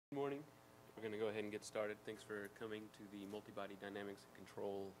We're going to go ahead and get started. Thanks for coming to the Multibody Dynamics and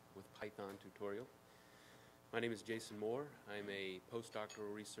Control with Python tutorial. My name is Jason Moore. I'm a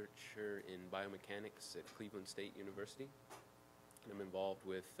postdoctoral researcher in biomechanics at Cleveland State University. And I'm involved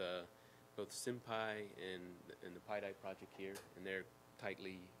with both SciPy and the PyDy project here, and they're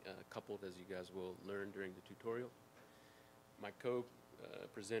tightly coupled, as you guys will learn during the tutorial. My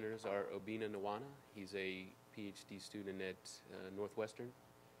co-presenters are Obina Nwana. He's a PhD student at Northwestern,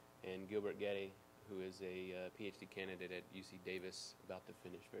 and Gilbert Gedde, who is a PhD candidate at UC Davis, about to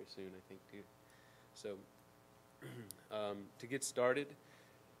finish very soon, I think, too. So, to get started,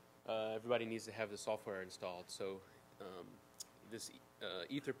 everybody needs to have the software installed. So, this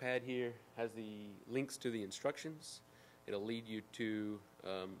Etherpad here has the links to the instructions. It'll lead you to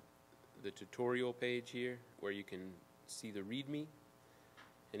the tutorial page here, where you can see the README,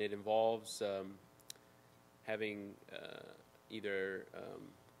 and it involves having either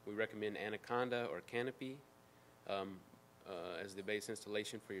we recommend Anaconda or Canopy as the base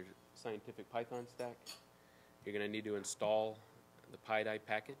installation for your scientific Python stack. You're going to need to install the PyDy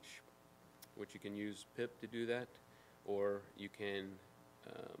package, which you can use pip to do that, or you can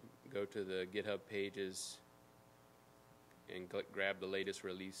go to the GitHub pages and grab the latest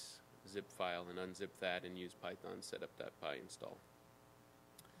release zip file and unzip that and use Python setup.py install.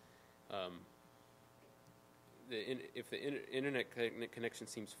 If the internet connection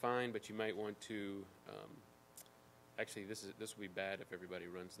seems fine, but you might want to, actually this will be bad if everybody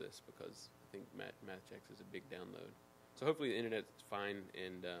runs this, because I think MathJax is a big download. So hopefully the internet's fine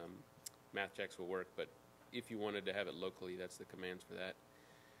and MathJax will work, but if you wanted to have it locally, that's the commands for that.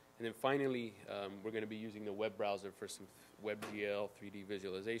 And then finally, we're going to be using the web browser for some WebGL 3D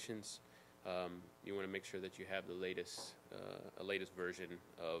visualizations. You want to make sure that you have the latest, a latest version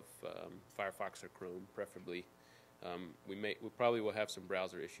of Firefox or Chrome, preferably. We probably will have some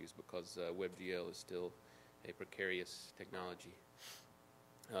browser issues because WebGL is still a precarious technology.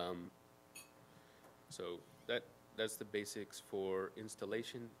 So that's the basics for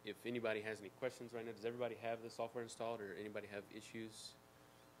installation. If anybody has any questions right now, does everybody have the software installed, or anybody have issues?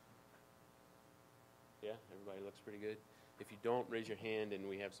 Yeah, everybody looks pretty good. If you don't, raise your hand, and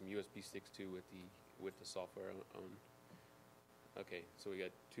we have some USB sticks too with the software on. Okay, so we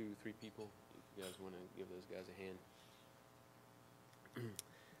got 2-3 people. If you guys want to give those guys a hand.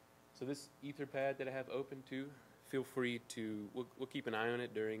 So this Etherpad that I have open too, feel free to. We'll keep an eye on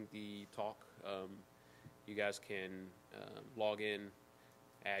it during the talk. You guys can log in,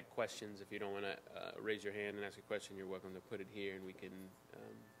 add questions. If you don't want to raise your hand and ask a question, you're welcome to put it here, and we can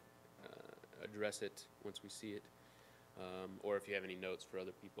address it once we see it. Or if you have any notes for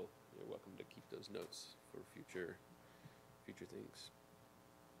other people, you're welcome to keep those notes for future things.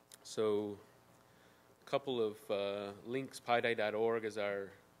 So a couple of links. pydy.org is our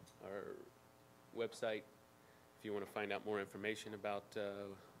website if you want to find out more information about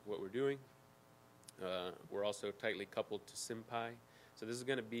what we're doing. We're also tightly coupled to SciPy. So this is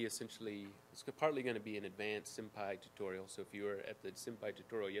going to be essentially, it's partly going to be an advanced SciPy tutorial. So if you were at the SciPy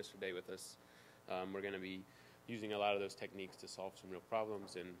tutorial yesterday with us, we're going to be using a lot of those techniques to solve some real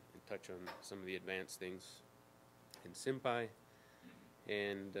problems and touch on some of the advanced things in SciPy.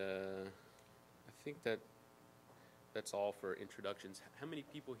 And I think that's all for introductions. How many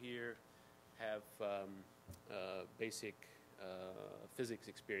people here have basic physics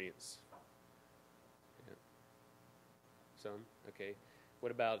experience? Yeah. Some? Okay.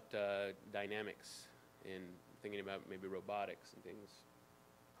 What about dynamics and thinking about maybe robotics and things?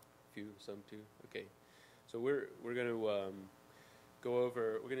 Few, some too. Okay. So we're going to go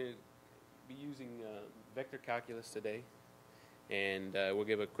over. We're going to be using vector calculus today, and we'll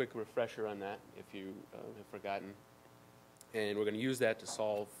give a quick refresher on that if you have forgotten. And we're going to use that to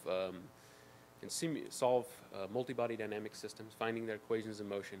solve multibody dynamic systems, finding their equations of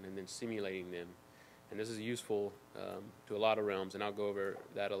motion, and then simulating them. And this is useful to a lot of realms, and I'll go over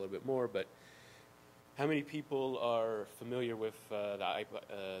that a little bit more. But how many people are familiar with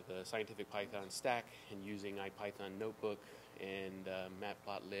the scientific Python stack and using IPython notebook and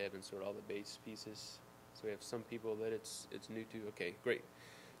matplotlib and sort of all the base pieces? So we have some people that it's new to. Okay, great.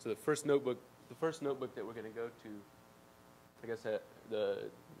 So the first notebook that we're going to go to, I guess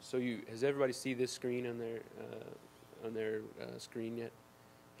has everybody see this screen on their screen yet?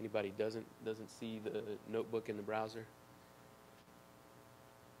 Anybody doesn't see the notebook in the browser?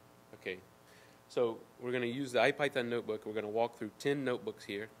 Okay. So we're going to use the IPython notebook. We're going to walk through 10 notebooks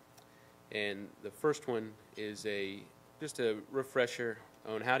here. And the first one is just a refresher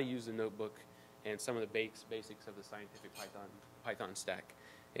on how to use the notebook and some of the basics of the scientific Python stack.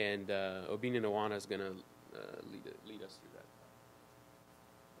 And Obina Nwana is going to lead us through that.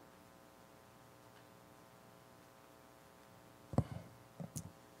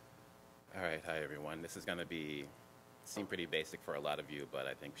 right, hi everyone. This is going to seem pretty basic for a lot of you, but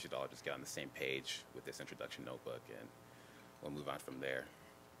I think we should all just get on the same page with this introduction notebook, and we'll move on from there.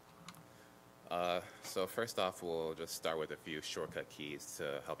 So first off, we'll just start with a few shortcut keys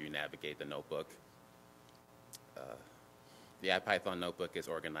to help you navigate the notebook. The IPython notebook is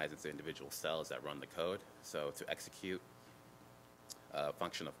organized into individual cells that run the code. So to execute a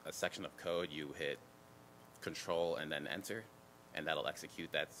section of code, you hit Control and then Enter, and that'll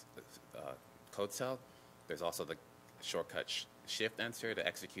execute that code cell. There's also the shortcut Shift Enter to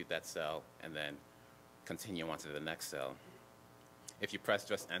execute that cell, and then continue on to the next cell. If you press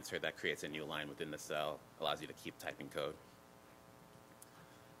just Enter, that creates a new line within the cell, allows you to keep typing code.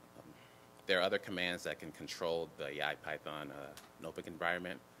 There are other commands that can control the IPython notebook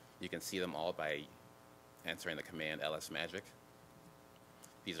environment. You can see them all by entering the command lsmagic.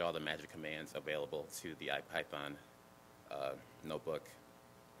 These are all the magic commands available to the IPython notebook.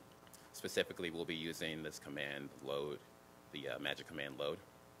 Specifically, we'll be using this command load, the magic command load.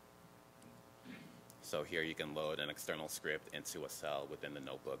 So here you can load an external script into a cell within the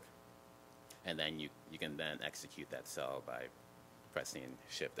notebook, and then you can then execute that cell by pressing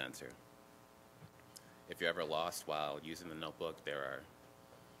Shift Enter. If you're ever lost while using the notebook, there are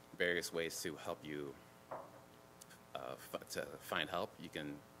various ways to help you to find help. You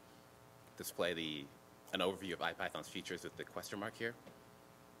can display an overview of IPython's features with the question mark here.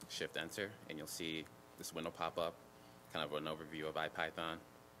 Shift Enter, and you'll see this window pop up, kind of an overview of IPython.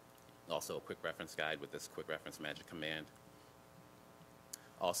 Also a quick reference guide with this quick reference magic command.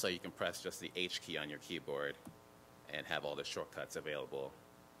 Also, you can press just the H key on your keyboard and have all the shortcuts available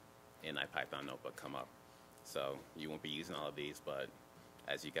in IPython notebook come up. So you won't be using all of these, but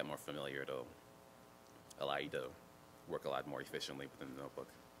as you get more familiar, it'll allow you to work a lot more efficiently within the notebook.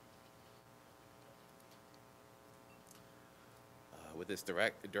 With this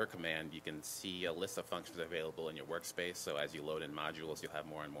dir command, you can see a list of functions available in your workspace. So as you load in modules, you'll have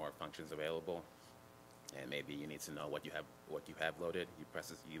more and more functions available. And maybe you need to know what you have loaded.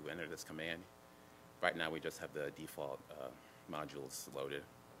 You enter this command. Right now, we just have the default modules loaded.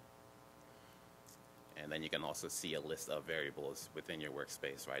 And then you can also see a list of variables within your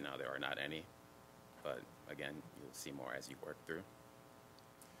workspace. Right now, there are not any. But again, you'll see more as you work through.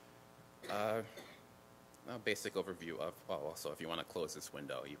 A basic overview of, also if you want to close this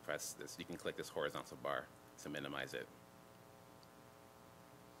window, you press this, you can click this horizontal bar to minimize it.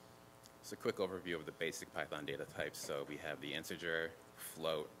 It's a quick overview of the basic Python data types. So we have the integer,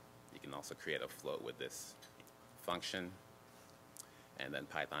 float. You can also create a float with this function. And then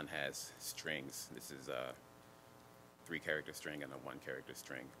Python has strings. This is a 3-character string and a 1-character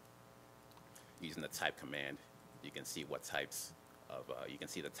string. Using the type command, you can see what types of, you can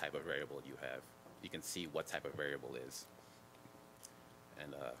see the type of variable you have. You can see what type of variable is.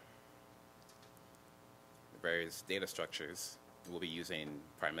 And the various data structures, we'll be using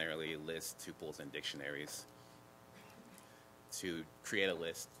primarily lists, tuples, and dictionaries. To create a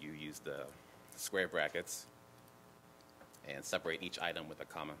list, you use the square brackets and separate each item with a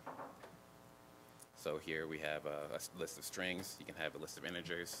comma. So here we have a list of strings. You can have a list of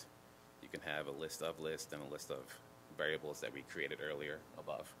integers. You can have a list of lists and a list of variables that we created earlier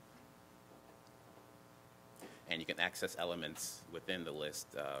above. And you can access elements within the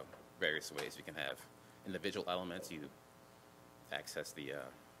list various ways. You can have individual elements. You access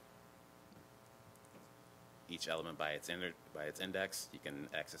each element by its index. You can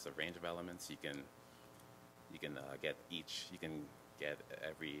access a range of elements. You can get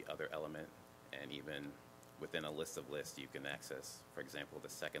every other element, and even within a list of lists, you can access, for example, the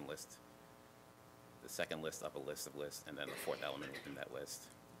second list of a list of lists, and then the 4th element within that list.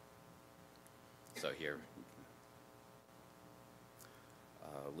 So here,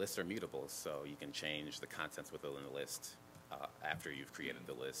 lists are mutable, so you can change the contents within the list after you've created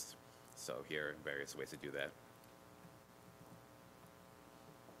the list. So here are various ways to do that.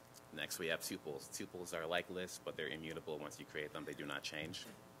 Next, we have tuples. Tuples are like lists, but they're immutable. Once you create them, they do not change.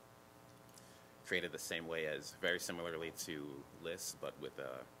 Created the same way as, very similarly to lists, but with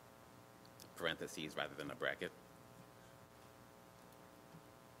parentheses rather than a bracket.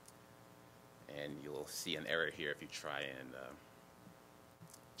 And you'll see an error here if you try and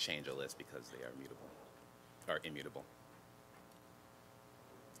change a list because they are immutable.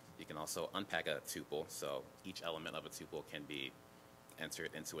 You can also unpack a tuple, so each element of a tuple can be entered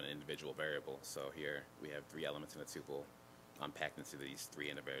into an individual variable. So here we have 3 elements in a tuple unpacked into these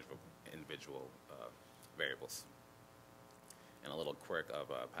 3 individual variables. And a little quirk of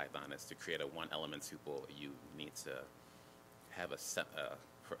Python is to create a 1-element tuple, you need to have a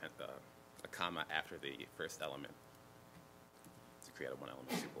comma after the first element to create a 1-element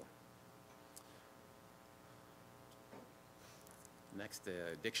tuple. Next,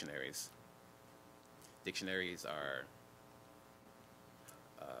 dictionaries. Dictionaries are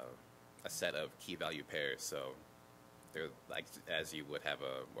a set of key value pairs. So they're like, as you would have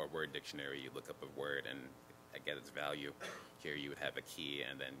a word dictionary, you look up a word and get its value. Here you would have a key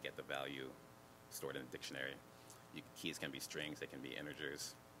and then get the value stored in the dictionary. Keys can be strings, they can be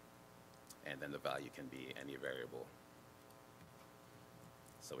integers, and then the value can be any variable.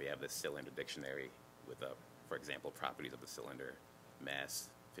 So we have this cylinder dictionary with, for example, properties of the cylinder: mass,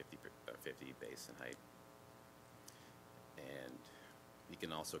 50 base, and height. And you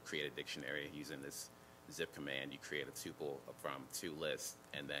can also create a dictionary using this zip command. You create a tuple from 2 lists,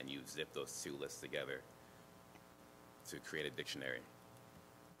 and then you zip those 2 lists together to create a dictionary.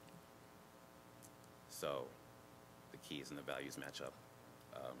 So the keys and the values match up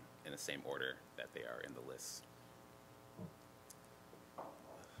in the same order that they are in the lists.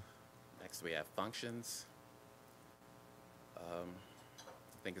 Next, we have functions. I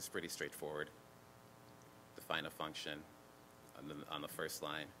think it's pretty straightforward. Define a function on the first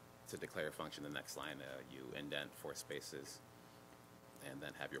line. To declare a function, the next line, you indent 4 spaces, and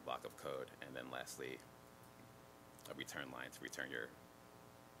then have your block of code. And then lastly, a return line to return your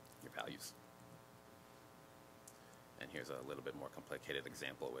values. And here's a little bit more complicated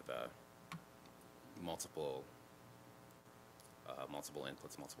example with multiple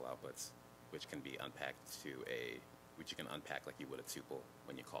inputs, multiple outputs, which can be unpacked which you can unpack like you would a tuple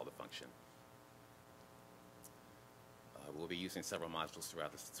when you call the function. We'll be using several modules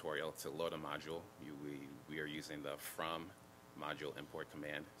throughout this tutorial. To load a module, we are using the from module import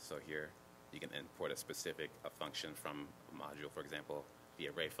command. So here you can import a function from a module, for example, the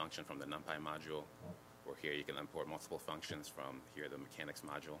array function from the NumPy module, or here you can import multiple functions from here, the mechanics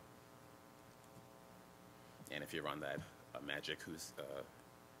module. And if you run that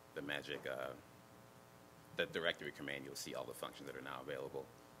the directory command, you'll see all the functions that are now available.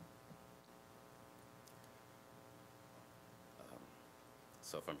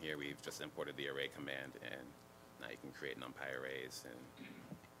 So from here, we've just imported the array command, and now you can create NumPy arrays and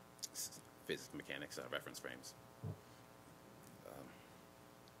physics mechanics reference frames.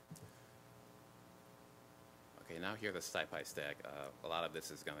 Okay, now here the SciPy stack. A lot of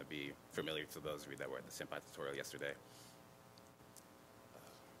this is going to be familiar to those of you that were at the SciPy tutorial yesterday.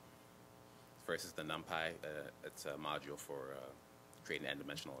 First is the NumPy. It's a module for creating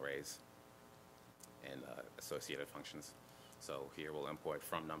n-dimensional arrays and associated functions. So here we'll import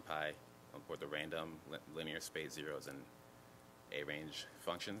from NumPy, import the random, linear space zeros, and A-range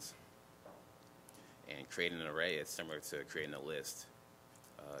functions. And creating an array is similar to creating a list.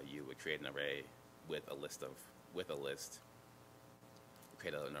 You would create an array with a list.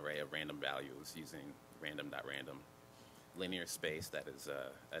 Create an array of random values using random.random. Linear space, that is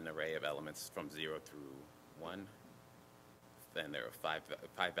an array of elements from 0 through 1. Then there are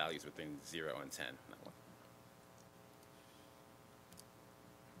five values between 0 and 10.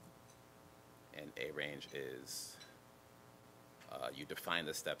 And A-range is you define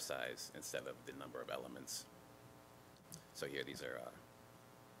the step size instead of the number of elements. So here these are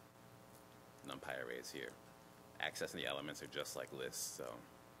NumPy arrays here. Accessing the elements are just like lists. So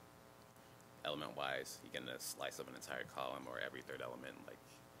element-wise, you get a slice of an entire column or every third element like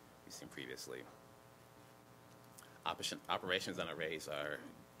we've seen previously. Operations on arrays are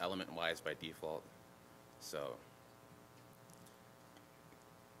element-wise by default. So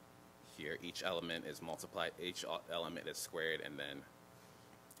here, each element is multiplied, each element is squared and then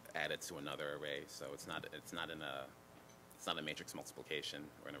added to another array. So it's not a matrix multiplication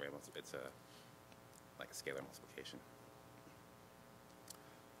or an array multiplication. It's like a scalar multiplication.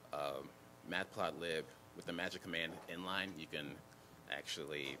 Matplotlib, with the magic command inline, you can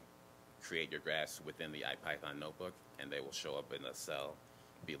actually create your graphs within the IPython notebook, and they will show up in the cell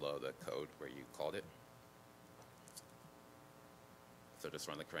below the code where you called it. So just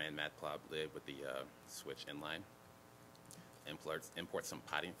run the command matplotlib with the switch inline. Import some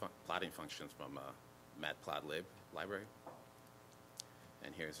plotting functions from matplotlib library.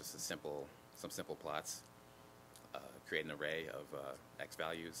 And here's just some simple plots. Create an array of x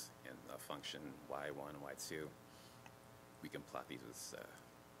values and a function y1 and y2. We can plot these with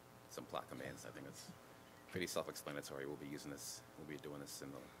some plot commands. I think it's pretty self-explanatory. We'll be doing this in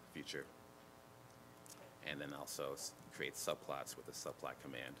the future. And then also create subplots with the subplot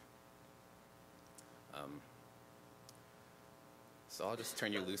command. So I'll just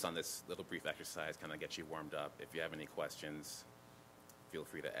turn you loose on this little brief exercise, kind of get you warmed up. If you have any questions, feel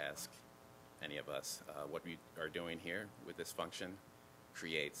free to ask any of us. What we are doing here with this function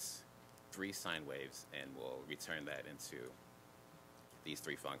creates 3 sine waves, and we'll return that into these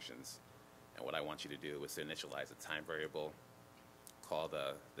 3 functions. And what I want you to do is to initialize a time variable call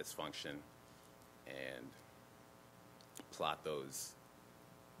this function and plot those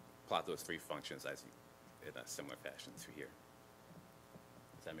three functions in a similar fashion to here.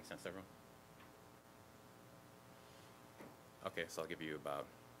 Does that make sense, everyone? Okay, so I'll give you about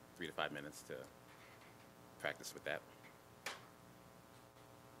 3 to 5 minutes to practice with that.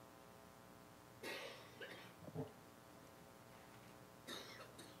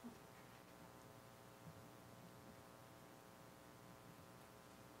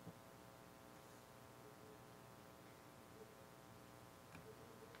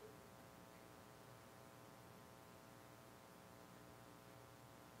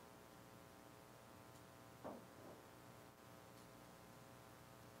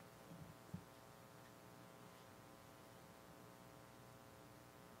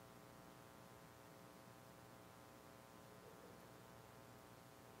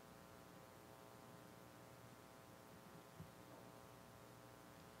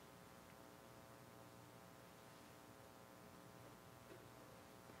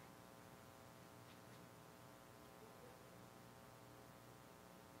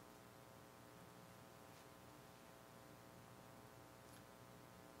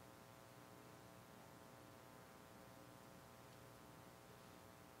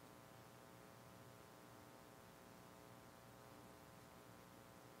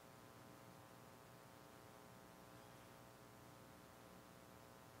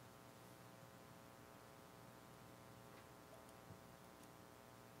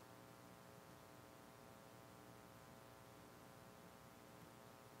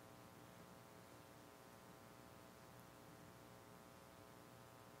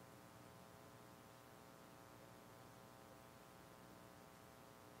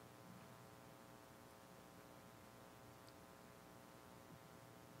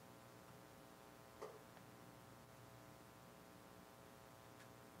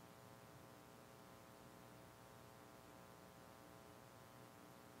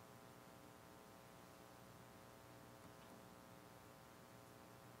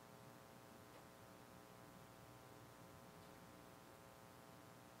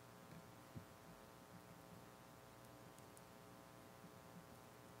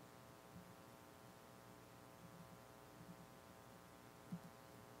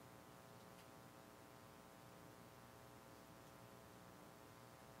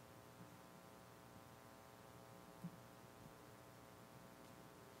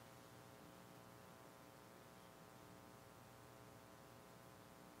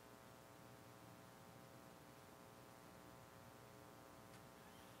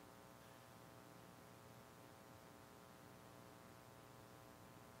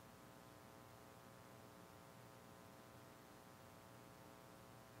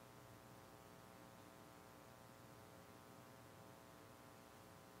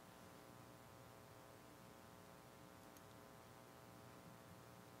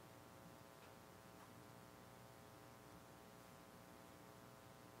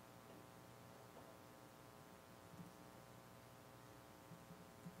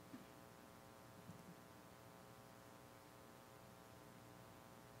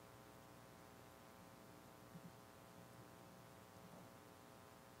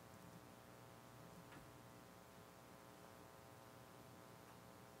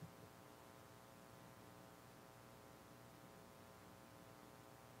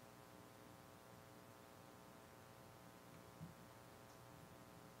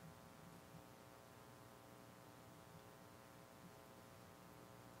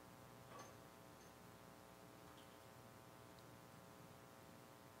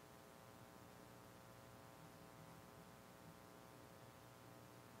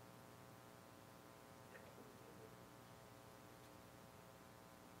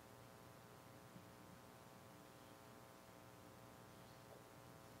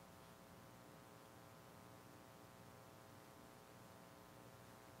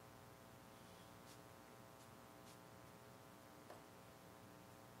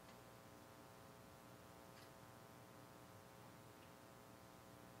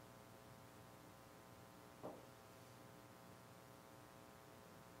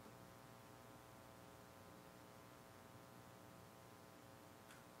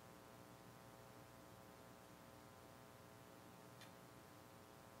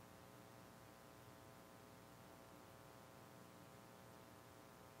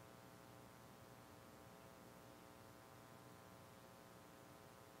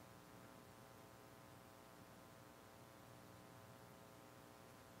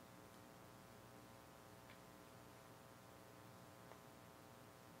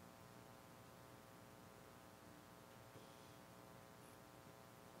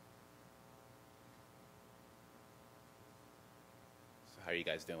 How are you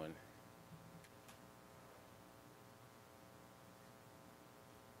guys doing?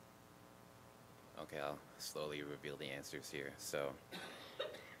 Okay, I'll slowly reveal the answers here. So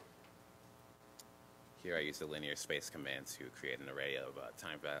here I use the linear space command to create an array of a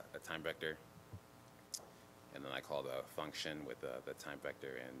time vector. And then I call the function with the time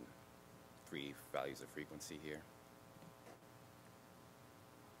vector and 3 values of frequency here.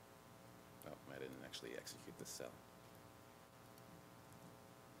 Oh, I didn't actually execute this cell.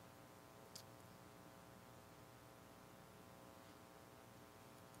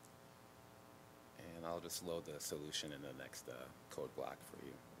 And I'll just load the solution in the next code block for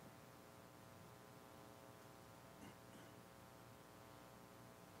you.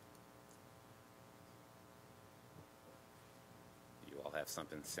 You all have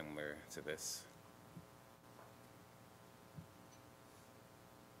something similar to this.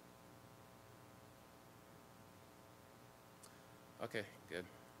 Okay, good.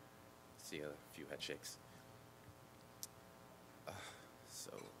 See a few head shakes.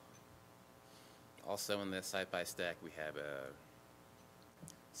 So, also in the SciPy stack, we have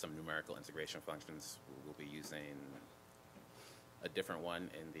some numerical integration functions. We'll be using a different one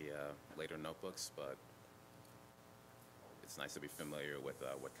in the later notebooks, but it's nice to be familiar with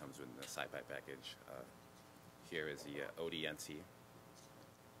what comes with the SciPy package. Here is the ODNT.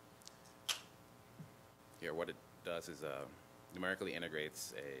 Here, what it does is numerically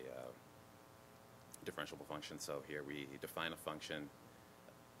integrates a differentiable function. So here we define a function,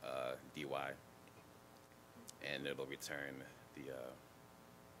 dy, and it'll return the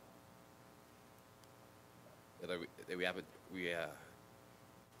we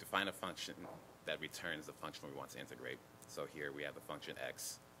define a function that returns the function we want to integrate. So here we have the function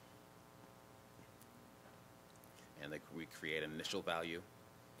x, and we create an initial value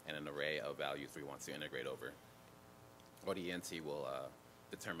and an array of values we want to integrate over. ODNT will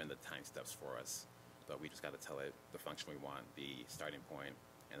determine the time steps for us, but we just got to tell it the function we want, the starting point,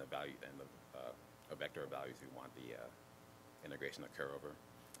 and the value, and a vector of values we want the integration to occur over,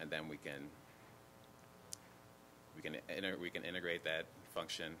 and then we can integrate that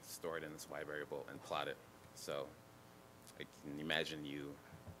function, store it in this y variable, and plot it. So I can imagine you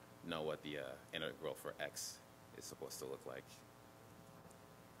know what the integral for x is supposed to look like.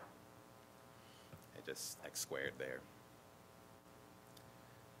 And just x squared there.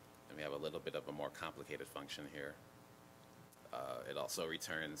 And we have a little bit of a more complicated function here. It also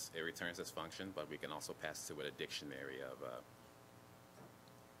returns this function, but we can also pass to it a dictionary of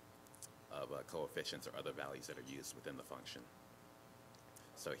coefficients or other values that are used within the function.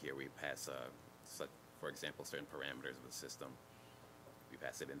 So here we pass, for example, certain parameters of the system. We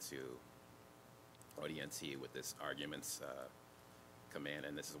pass it into ODNT with this arguments command,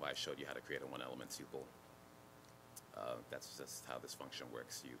 and this is why I showed you how to create a one-element tuple. That's just how this function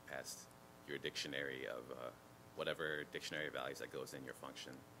works. You pass your dictionary of whatever dictionary values that goes in your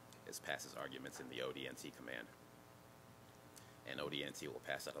function is passed as arguments in the ODNT command. And ODNT will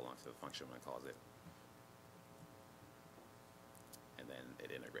pass that along to the function when it calls it. And then it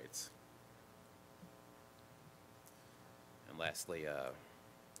integrates. And lastly, a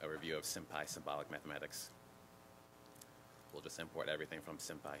review of SciPy symbolic mathematics. We'll just import everything from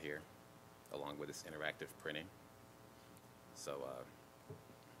SciPy here, along with this interactive printing. So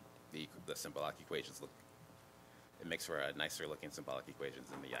the symbolic equations it makes for a nicer looking symbolic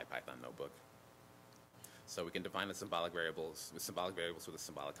equations in the IPython notebook. So we can define the symbolic variables with a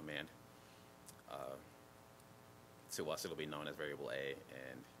symbolic command. To us, it'll be known as variable A,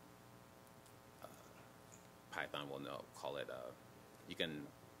 and Python will call it, you can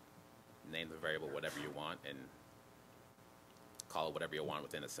name the variable whatever you want and call it whatever you want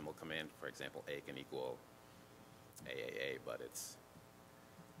within a symbol command. For example, A can equal AAA, but it's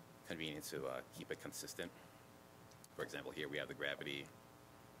convenient to keep it consistent. For example, here we have the gravity,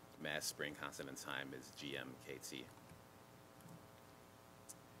 mass, spring constant, and time is GMKT.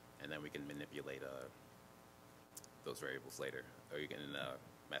 And then we can manipulate those variables later, or you can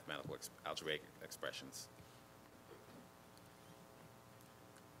mathematical algebraic expressions.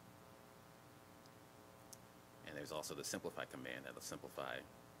 And there's also the simplify command that'll simplify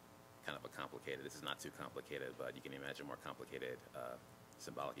kind of a complicated, this is not too complicated, but you can imagine more complicated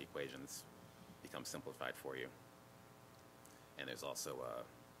symbolic equations become simplified for you. And there's also,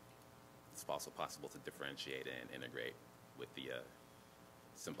 it's also possible to differentiate and integrate with the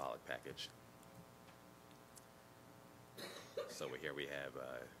symbolic package. So here we have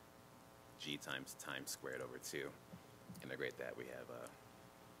g times time squared over 2. Integrate that, we have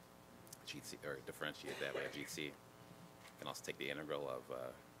GT, or differentiate that, we have GT. You can also take the integral of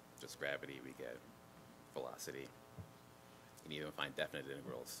just gravity, we get velocity. can even find definite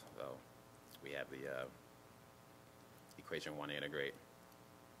integrals. So we have the equation we want to integrate,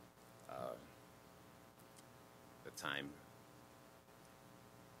 the time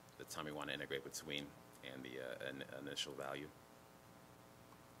we want to integrate between, and the initial value.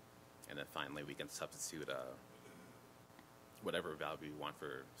 And then finally, we can substitute whatever value we want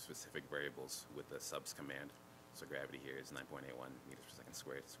for specific variables with the subs command. So gravity here is 9.81 meters per second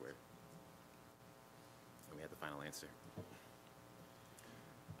squared. And we have the final answer.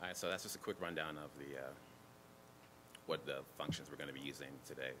 All right, so that's just a quick rundown of the what the functions we're going to be using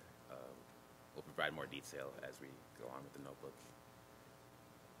today. We'll provide more detail as we go on with the notebook.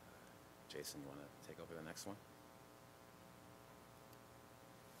 Jason, you want to take over the next one?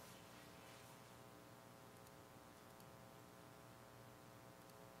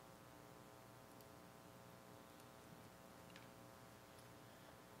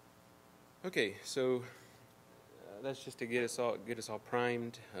 Okay, so that's just to get us all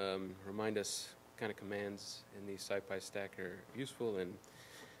primed, remind us what kind of commands in the SciPy stack are useful, and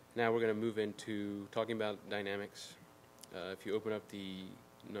now we're going to move into talking about dynamics. If you open up the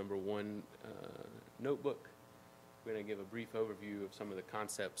number 1 notebook, we're going to give a brief overview of some of the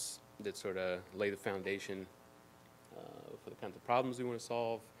concepts that sort of lay the foundation for the kinds of problems we want to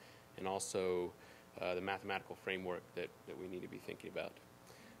solve, and also the mathematical framework that we need to be thinking about.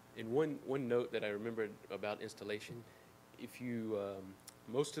 And one note that I remembered about installation, if you,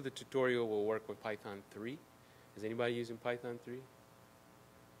 most of the tutorial will work with Python 3. Is anybody using Python 3?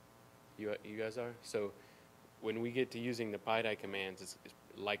 You guys are? So when we get to using the PyDy commands, it's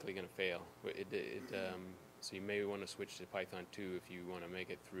likely going to fail. So you may want to switch to Python 2 if you want to make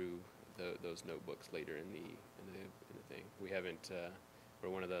it through those notebooks later in the thing. We haven't, we're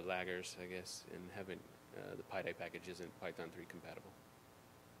one of the laggers, I guess, and haven't, the PyDy package isn't Python 3 compatible.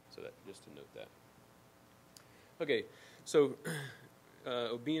 So that, just to note that. Okay, so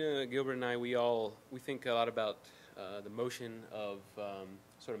Obina, Gilbert, and I, we think a lot about the motion of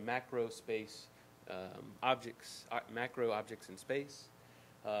sort of macro space objects, macro objects in space.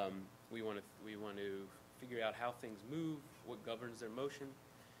 We want to figure out how things move, what governs their motion,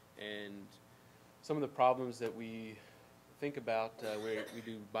 and some of the problems that we think about where we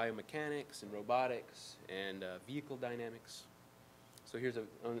do biomechanics and robotics and vehicle dynamics. So here's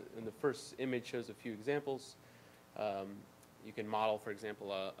and the first image shows a few examples. You can model, for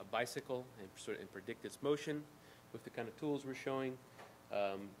example, a bicycle and predict its motion with the kind of tools we're showing.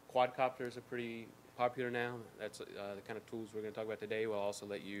 Quadcopters are pretty popular now. That's the kind of tools we're going to talk about today. We'll also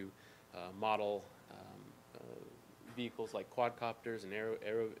let you model vehicles like quadcopters and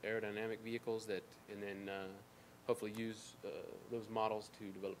aerodynamic vehicles and then hopefully use those models to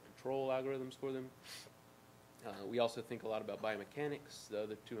develop control algorithms for them. We also think a lot about biomechanics. The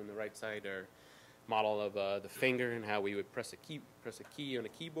other two on the right side are model of the finger and how we would press a key on a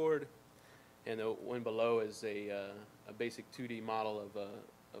keyboard, and the one below is a basic 2D model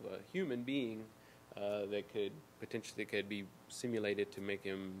of a human being that could potentially be simulated to make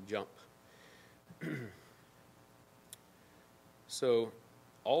him jump. So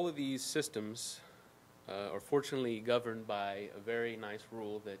all of these systems are fortunately governed by a very nice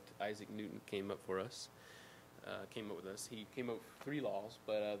rule that Isaac Newton came up with us. He came up with 3 laws,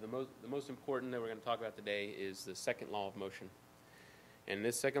 but the most important that we're going to talk about today is the second law of motion. And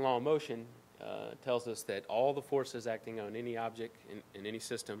this second law of motion tells us that all the forces acting on any object in any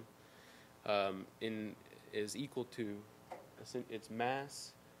system is equal to its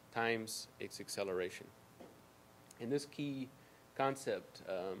mass times its acceleration. And this key concept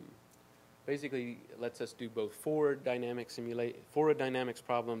basically lets us do both forward dynamics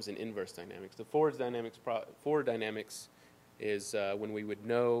problems and inverse dynamics. The forward dynamics is when we would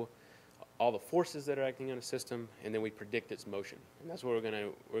know all the forces that are acting on a system, and then we predict its motion. And that's what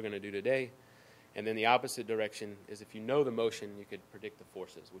we're gonna do today. And then the opposite direction is if you know the motion, you could predict the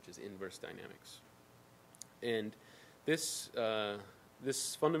forces, which is inverse dynamics. And this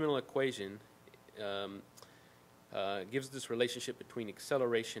fundamental equation gives this relationship between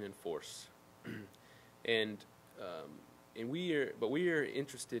acceleration and force. and we are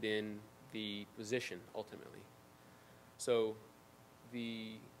interested in the position ultimately. So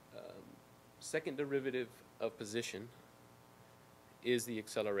the second derivative of position is the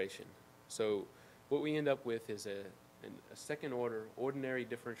acceleration. So what we end up with is a second order ordinary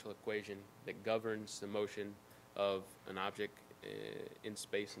differential equation that governs the motion of an object in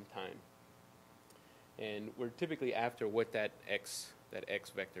space and time. And we're typically after what that x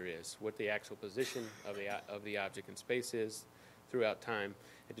vector is, what the actual position of the object in space is throughout time.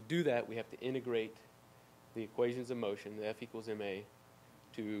 And to do that, we have to integrate the equations of motion, the F equals ma,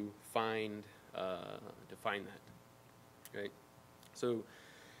 to find that. Right? So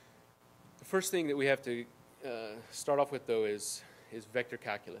the first thing that we have to start off with, though, is vector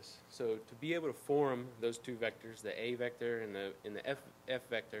calculus. So to be able to form those two vectors, the A vector and the F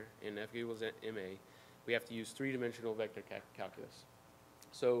vector in F equals MA, we have to use three-dimensional vector calculus.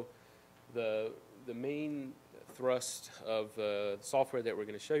 So the main thrust of the software that we're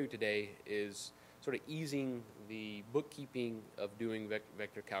going to show you today is sort of easing the bookkeeping of doing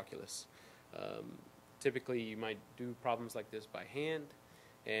vector calculus. Typically, you might do problems like this by hand,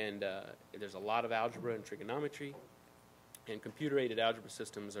 and there's a lot of algebra and trigonometry, and computer-aided algebra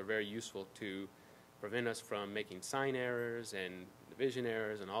systems are very useful to prevent us from making sign errors and division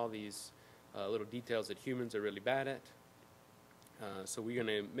errors and all these little details that humans are really bad at. So we're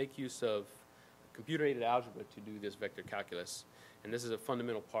going to make use of computer-aided algebra to do this vector calculus, and this is a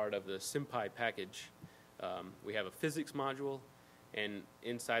fundamental part of the SciPy package. We have a physics module, and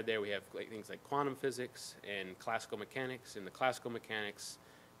inside there we have things like quantum physics and classical mechanics, and the classical mechanics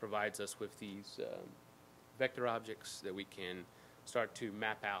provides us with these vector objects that we can start to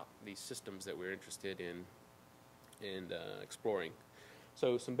map out these systems that we're interested in exploring.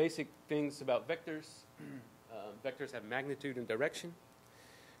 So some basic things about vectors. Vectors have magnitude and direction,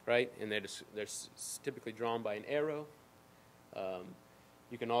 right? And they're typically drawn by an arrow.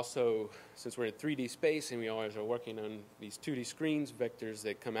 You can also, since we're in 3D space and we always are working on these 2D screens, vectors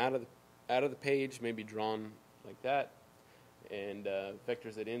that come out of the page may be drawn like that, and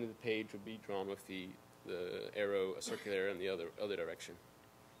vectors at the end of the page would be drawn with the arrow, a circular arrow in the other direction.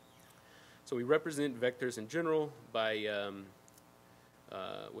 So we represent vectors in general by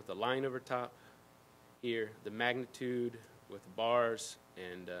with a line over top here, the magnitude with bars,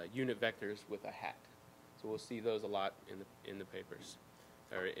 and unit vectors with a hat. So we'll see those a lot in the papers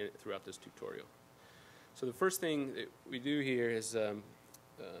or throughout this tutorial. So the first thing that we do here is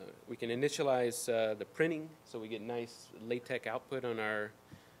we can initialize the printing, so we get nice LaTeX output on our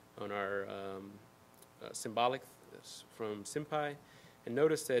symbolic from SciPy. And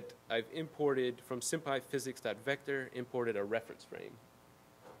notice that I've imported from SciPy physics.vector, imported a reference frame.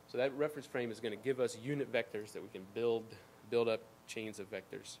 So that reference frame is going to give us unit vectors that we can build up chains of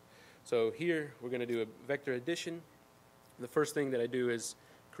vectors. So here we're going to do a vector addition. The first thing that I do is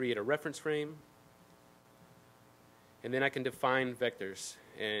create a reference frame, and then I can define vectors.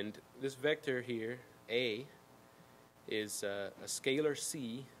 And this vector here, A, is a scalar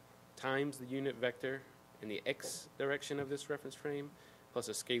C times the unit vector in the X direction of this reference frame, plus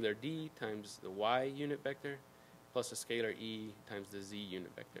a scalar D times the Y unit vector, plus a scalar E times the Z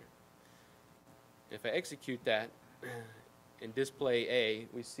unit vector. If I execute that and display A,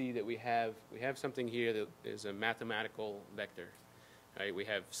 we see that we have something here that is a mathematical vector. Right? We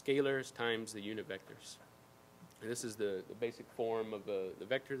have scalars times the unit vectors. And this is the basic form of the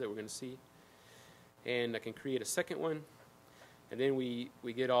vector that we're going to see. And I can create a second one, and then we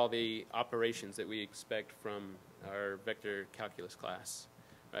get all the operations that we expect from our vector calculus class.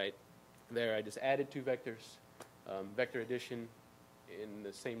 Right? There I just added two vectors. Vector addition in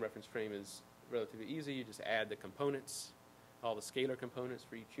the same reference frame is relatively easy. You just add the components, all the scalar components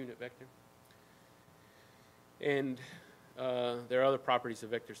for each unit vector. And there are other properties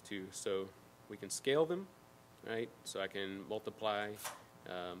of vectors too. So we can scale them, right? So I can multiply,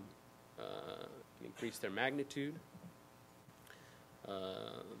 increase their magnitude.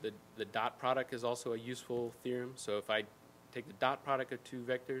 The dot product is also a useful theorem. So if I take the dot product of two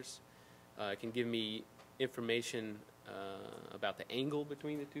vectors, it can give me information about the angle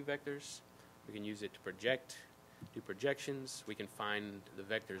between the two vectors. We can use it to do projections. We can find the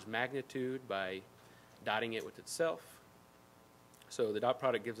vector's magnitude by dotting it with itself. So the dot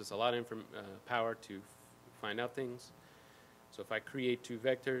product gives us a lot of power to find out things. So if I create two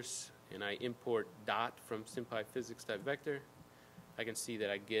vectors and I import dot from SciPy physics.vector, I can see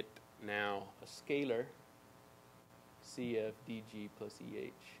that I get now a scalar CF dg plus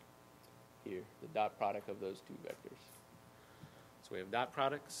EH here, the dot product of those two vectors. So we have dot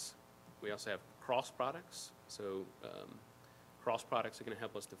products. We also have cross products. So cross products are going to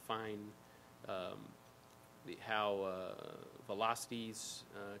help us define how velocities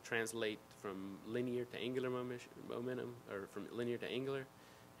translate from linear to angular momentum, or from linear to angular,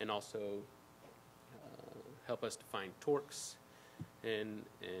 and also help us define torques and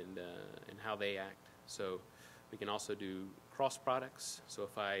how they act. So we can also do cross products. So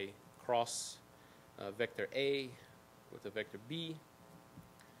if I cross vector A with a vector B,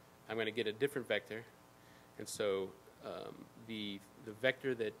 I'm going to get a different vector. And so the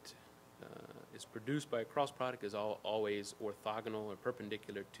vector that is produced by a cross product is always orthogonal or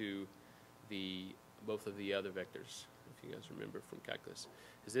perpendicular to both of the other vectors, if you guys remember from calculus.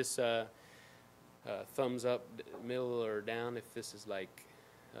 Is this thumbs up, middle, or down if this is like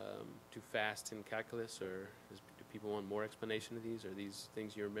too fast in calculus, or do people want more explanation of these? Are these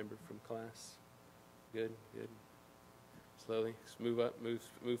things you remember from class? Good, good. Slowly, just move up, move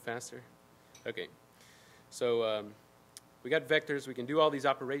faster. Okay, so we got vectors. We can do all these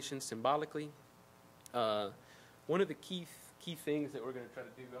operations symbolically. One of the key things that we're going to try to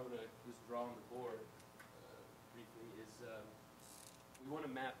do, I'm going to just draw on the board briefly, is we want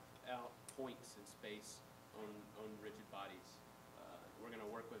to map out points in space on rigid bodies. We're going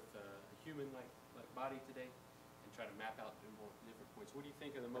to work with a human-like body today and try to map out different points. What do you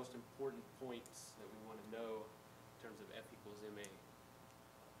think are the most important points that we want to know in terms of F equals ma?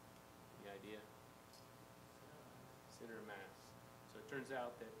 Any idea? Center of mass. So it turns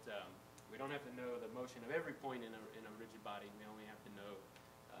out that we don't have to know the motion of every point in a rigid body. We only have to know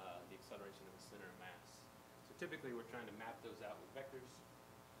the acceleration of the center of mass. So typically we're trying to map those out with vectors.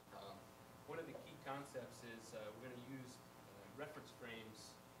 One of the key concepts is we're going to use reference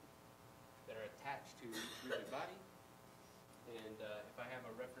frames that are attached to each rigid body. And if I have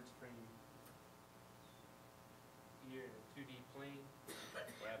a reference frame here in a 2D plane,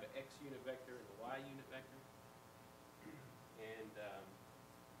 where I have an x unit vector and a y unit vector, and I'll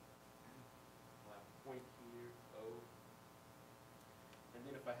have a point here, O. And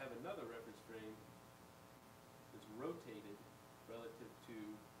then if I have another reference frame that's rotated relative to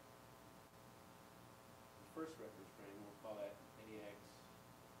the first reference frame, we'll call that AX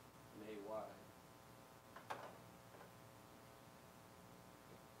and AY.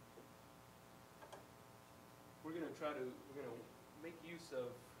 We're going to make use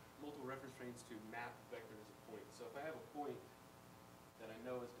of multiple reference frames to map vector as a point. So if I have a point that I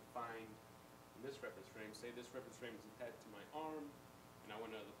know is defined in this reference frame, say this reference frame is attached to my arm, and I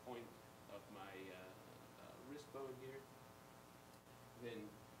want to know the point of my wrist bone here, then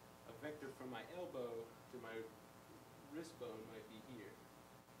a vector from my elbow to my wrist bone might be here.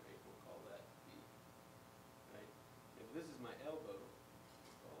 Right? We'll call that B. Right? If this is my elbow,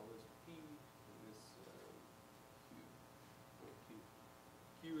 we'll call this P, and this Q. Point Q.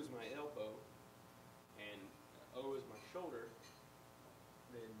 Q is my elbow, and O is my shoulder.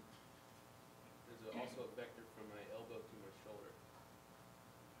 Then there's also a vector from my elbow to my shoulder.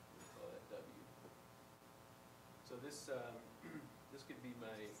 We'll call that W. So this could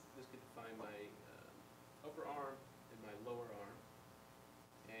define my upper arm and my lower arm,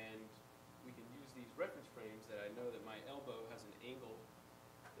 and we can use these reference frames that I know that my elbow has an angle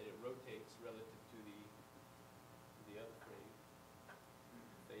that it rotates relative to the other frame,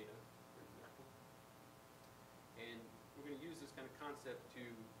 theta, for example. And we're going to use this kind of concept to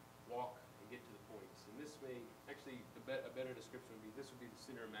walk and get to the points. And this may actually a better description would be this would be the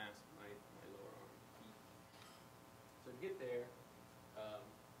center of mass of my lower arm. So to get there,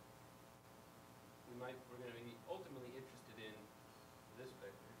 we're going to be ultimately interested in this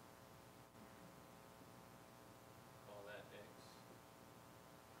vector. Call that x.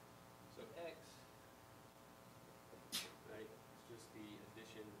 So x, right, is just the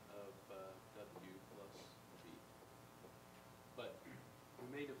addition of w plus b. But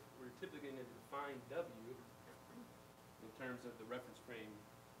we're typically going to define w in terms of the reference frame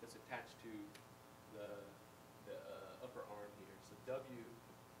that's attached to the upper arm here. So w,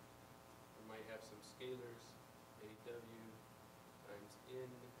 we might have some scalars, aw times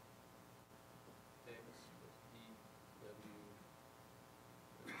n x plus dw times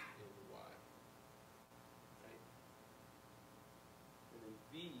ny. Right? And then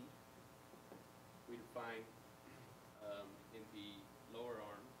v, we define in the lower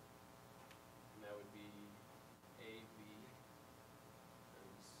arm, and that would be av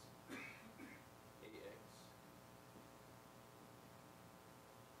times ax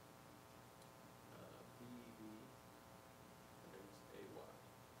BV times AY.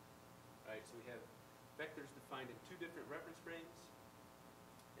 Alright, so we have vectors defined in two different reference frames,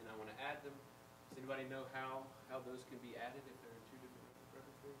 and I want to add them. Does anybody know how those can be added if they're in two different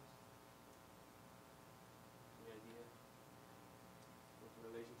reference frames? Any idea what the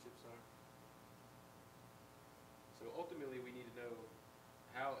relationships are? So ultimately we need to know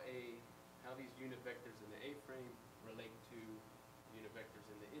how these unit vectors in the A frame relate to unit vectors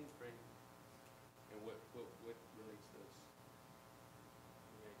in the N frame, and what relates those.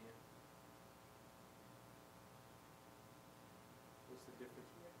 Any idea? What's the difference?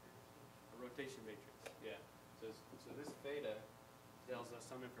 A rotation matrix. Yeah. So this theta tells us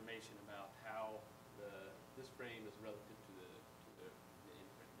some information about how this frame is relative to the N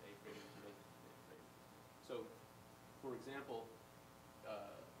frame. The A frame is relative to the N frame. So, for example,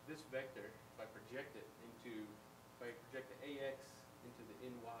 this vector, if I project the AX into the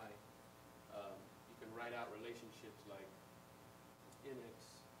NY, write out relationships like nx,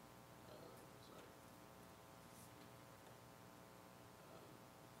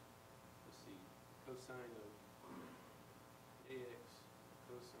 let's see, cosine of ax,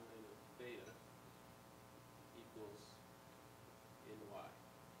 cosine of theta equals ny,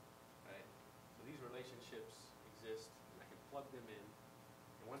 right? So these relationships exist, and I can plug them in.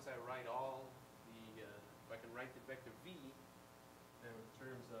 And once I write all the, if I can write the vector v, then in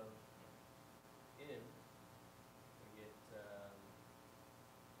terms of n, I get a,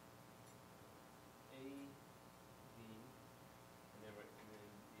 v, and then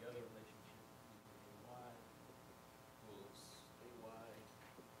the other relationship between y equals ay,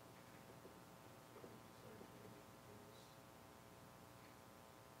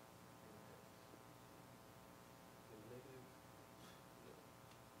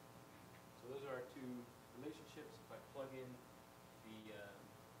 so those are our two relationships. If I plug in the,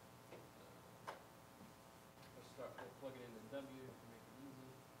 we'll plug it into w to make it easy.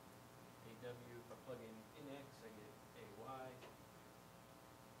 AW, if I plug in x, I get AY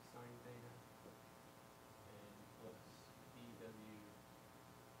sine theta, and plus BW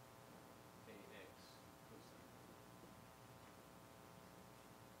AX cosine theta.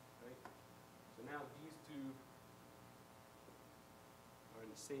 Right? So now these two are in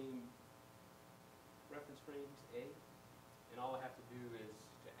the same reference frames, A, and all I have to do is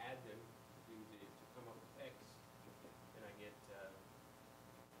to add them to come up with X, and I get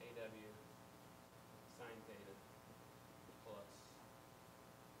AW sine theta plus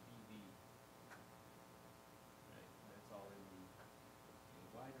BD, right? That's all in the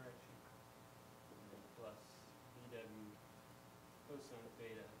y direction, and then plus BW cosine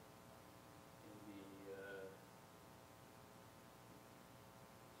theta in the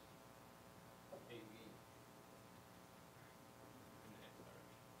AV in the x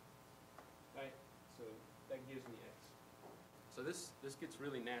direction, right? So that gives me X. So this gets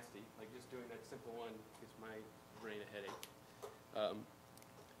really nasty, like just doing that simple one gives my brain a headache.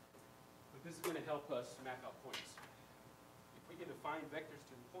 But this is going to help us map out points. If we can define vectors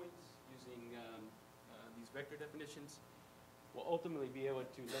to the points using these vector definitions, we'll ultimately be able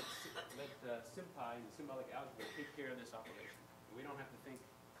to let SciPy and the symbolic algebra take care of this operation. We don't have to think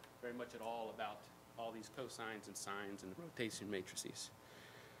very much at all about all these cosines and sines and rotation matrices.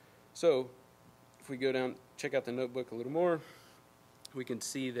 So if we go down, check out the notebook a little more, we can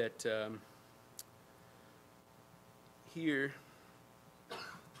see that here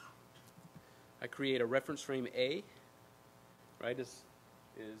I create a reference frame A, right? This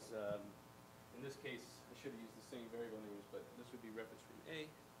is, in this case, I should have used the same variable names, but this would be reference frame A.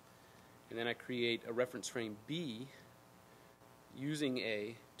 And then I create a reference frame B using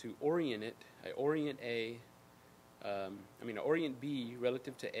A to orient it. I orient I orient B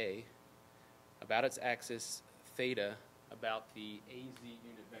relative to A about its axis, theta, about the AZ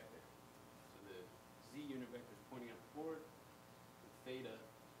unit vector. So the Z unit vector is pointing up the board, and theta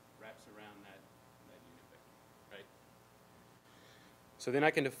wraps around that unit vector, right? So then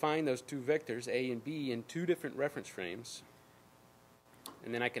I can define those two vectors, A and B, in two different reference frames,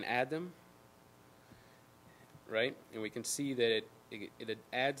 and then I can add them, right? And we can see that it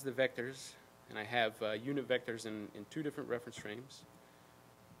adds the vectors, and I have unit vectors in two different reference frames.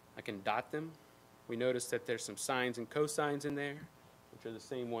 I can dot them. We notice that there's some sines and cosines in there, which are the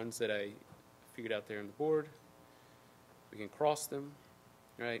same ones that I figured out there on the board. We can cross them,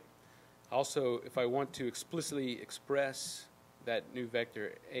 right? Also, if I want to explicitly express that new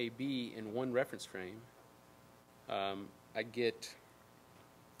vector AB in one reference frame, I get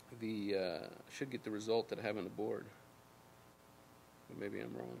the should get the result that I have on the board. But maybe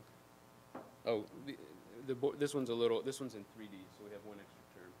I'm wrong. Oh, this one's in 3D, so we have one extra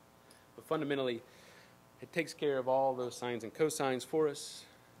term. But fundamentally, it takes care of all those sines and cosines for us.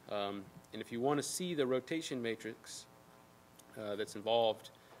 And if you want to see the rotation matrix that's involved,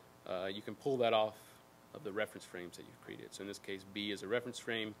 you can pull that off of the reference frames that you've created. So in this case, B is a reference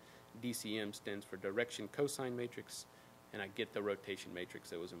frame. DCM stands for direction cosine matrix, and I get the rotation matrix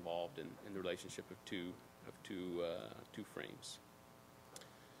that was involved in the relationship of two frames.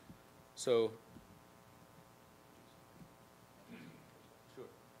 So, sure.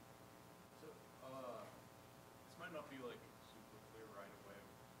 So, this might not be like super clear right away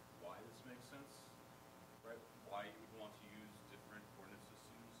why this makes sense, right? Why you would want to use different coordinate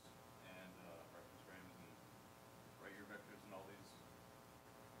systems and reference frames and write your vectors and all these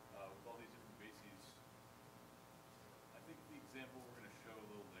with all these different bases. I think the example we're going to show a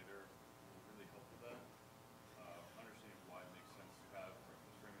little later will really help with that. Understanding why it makes sense to have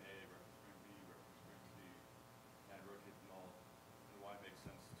reference frame A, reference frame B, reference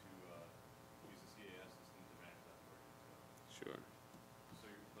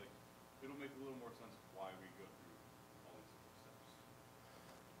sense why we go through all these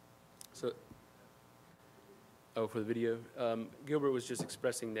different steps. So, oh, for the video, Gilbert was just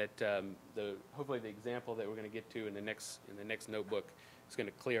expressing that hopefully the example that we're going to get to in the next notebook is going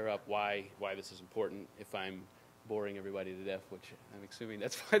to clear up why this is important. If I'm boring everybody to death, which I'm assuming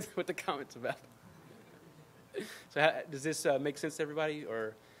that's what the comment's about. So, does this make sense to everybody?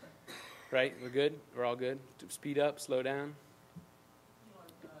 Or right, we're good. We're all good. Speed up, slow down.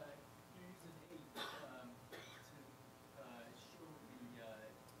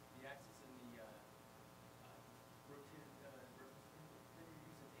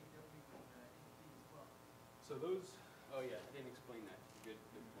 So those, oh yeah, I didn't explain that. Good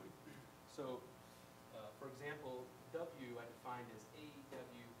point. So, for example, W I defined as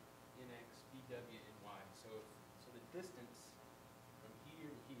AW in X, BW in Y. So the distance from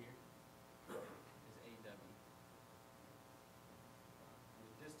here to here is AW. And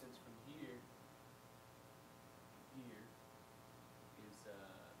the distance from here to here is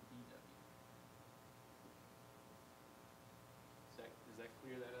BW. Does that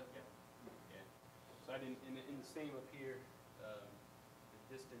clear that up? Yeah. Yeah. So I didn't, in the same up here, the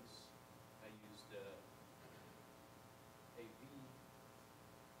distance, I used AV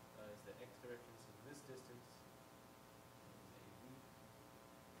as the x direction, so this distance is AV,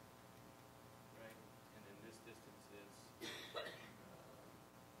 right? And then this distance is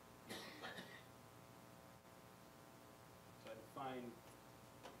so I define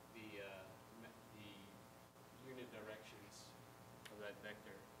the unit directions of that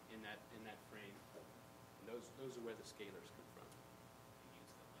vector in that frame. And those are where the scalars come from.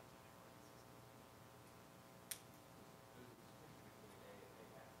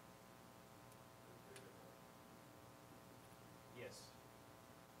 Yes.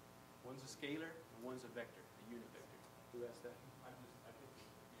 One's a scalar and one's a vector, a unit vector. Who asked that? I think the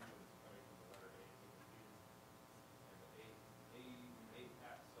unit is coming from the letter A to the Q. And A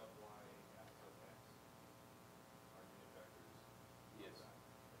hat sub Y, A hat sub X are unit vectors. Yes.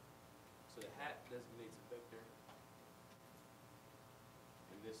 So the hat designates a vector,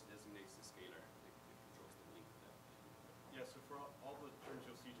 and this designates the scalar. It controls the length of that. Yeah, so for all the terms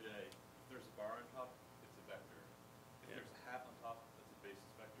you'll see today, if there's a bar on top, it's a vector. If there's a hat on top, that's a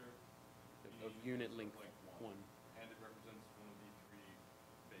basis vector. Of unit length one. And it represents one of the three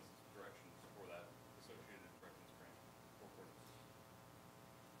basis directions for that associated reference frame or coordinates.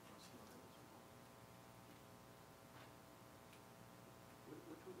 Which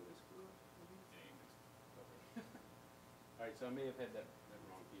one did I screw up? Yeah, you mixed it. Okay. All right, so I may have had that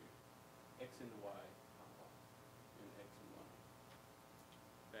wrong here. X and Y, and X and Y.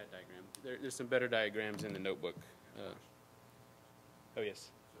 Bad diagram. There's some better diagrams in the notebook. Oh,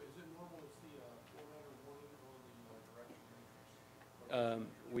 yes. So is it normal to see a format or warning on the direction matrix?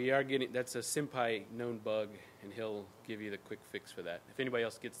 We are getting, that's a SciPy known bug, and he'll give you the quick fix for that. If anybody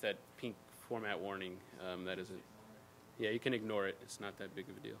else gets that pink format warning, that is it. Yeah, you can ignore it. It's not that big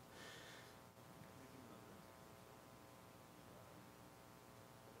of a deal.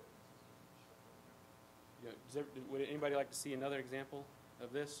 Yeah, would anybody like to see another example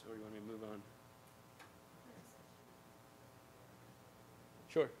of this, or you want me to move on?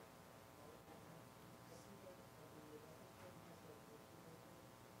 Sure.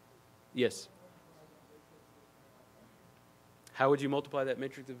 Yes. How would you multiply that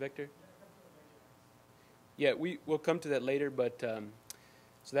matrix of vector? Yeah, we'll come to that later, but so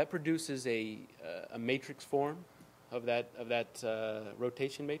that produces a matrix form of that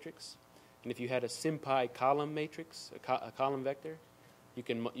rotation matrix. And if you had a SciPy column matrix, a column vector, you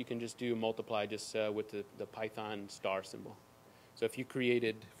can just do multiply just with the Python star symbol. So if you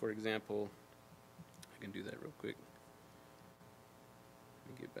created, for example, I can do that real quick.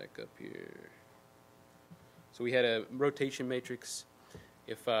 Let me get back up here. So we had a rotation matrix.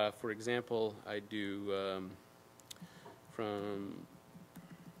 If, for example, I do from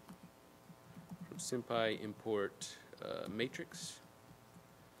SciPy import matrix,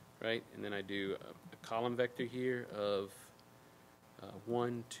 right? And then I do a column vector here of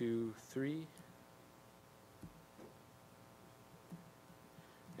 1, 2, 3.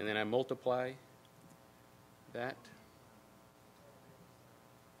 And then I multiply that.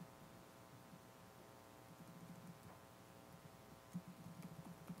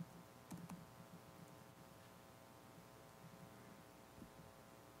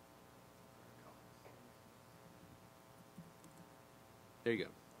 There you go.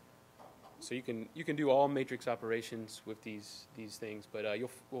 So you can do all matrix operations with these things, but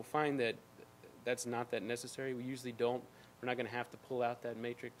we'll find that that's not that necessary. We usually don't. We're not going to have to pull out that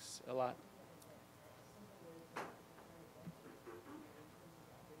matrix a lot.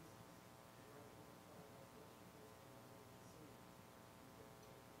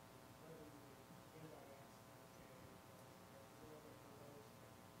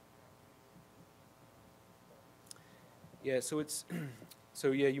 Yeah, so it's,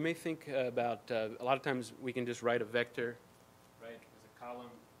 so yeah, you may think about, a lot of times we can just write a vector, right, as a column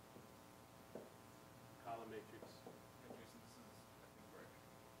matrix. And Jason, this is, I think, Rick,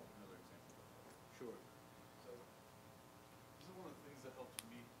 another example of that. Sure. So, this is one of the things that helped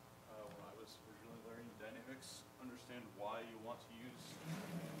me when I was originally learning dynamics, understand why you want to use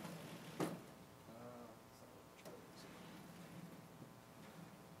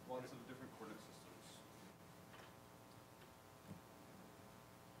lots of different coordinate systems.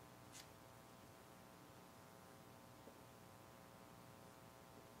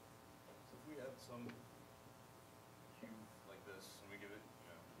 So if we have some cube like this, and we give it,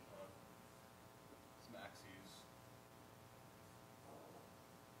 some axes,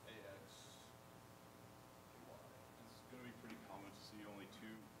 ax, y. It's going to be pretty common to see only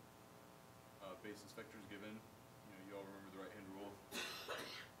two basis vectors given. You all remember the right-hand rule.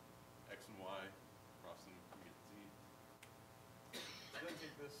 X and y, cross them, you get z. So then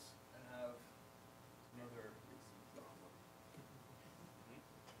take this and have another.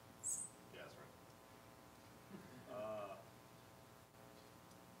 Yeah, that's right.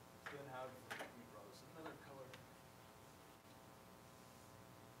 Then have, let me draw this another color.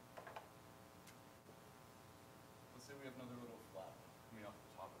 Let's say we have another little flap coming off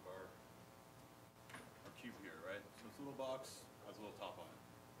the top of our cube here, right? So this little box has a little top on it.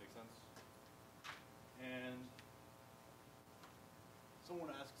 Make sense? And someone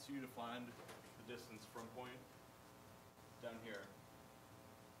asks you to find the distance from point down here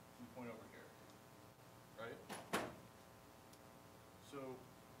to point over here, right? So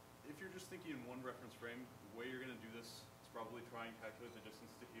if you're just thinking in one reference frame, the way you're going to do this is probably try and calculate the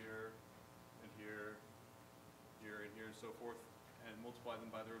distance to here, and here, here, and here, and so forth, and multiply them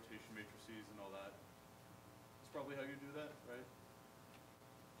by the rotation matrices and all that. That's probably how you do that, right?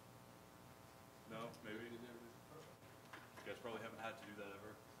 No, maybe? You guys probably haven't had to do that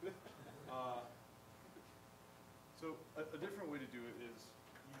ever. So a different way to do it is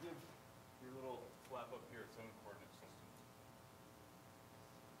you give your little flap up here its own coordinate system.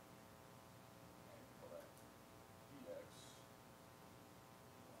 And call that dx.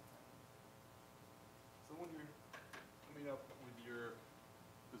 So when you're coming up with your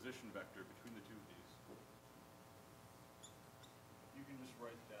position vector between the two of these, you can just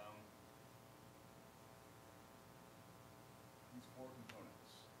write down these four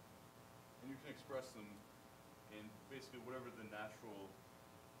components. And you can express them in basically whatever the natural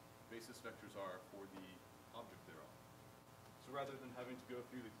basis vectors are for the object they're on. So rather than having to go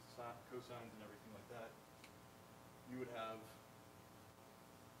through the cosines and everything like that, you would have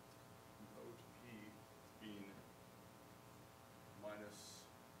O to P being minus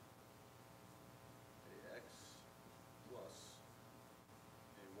AX plus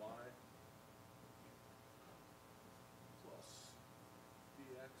AY plus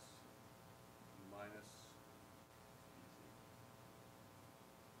BX minus BZ.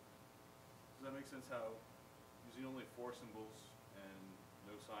 Does that make sense how using only 4 symbols and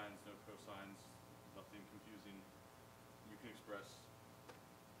no signs, no cosines, nothing confusing, you can express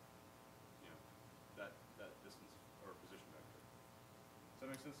that distance or position vector. Does that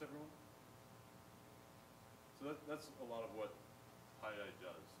make sense to everyone? So that's a lot of what SciPy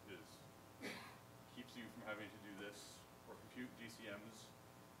does, is keeps you from having to do this or compute DCMs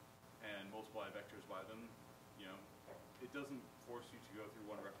and multiply vectors by them. It doesn't force you to go through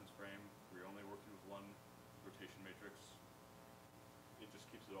one reference frame where you're only working with one rotation matrix. It just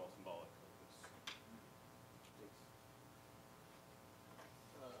keeps it all symbolic like this.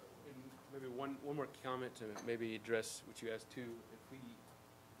 And maybe one more comment to maybe address what you asked too. If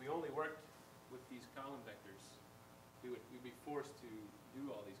we only worked with these column vectors, we'd be forced to do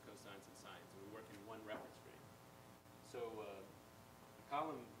all these cosines and sines, and we work in one reference frame. So a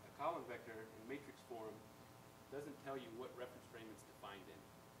column vector in matrix form doesn't tell you what reference frame it's defined in.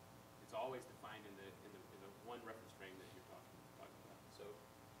 It's always defined in the one reference frame that you're talking about. So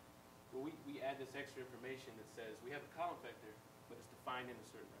we add this extra information that says we have a column vector, but it's defined in a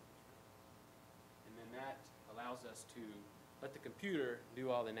certain reference frame. And then that allows us to let the computer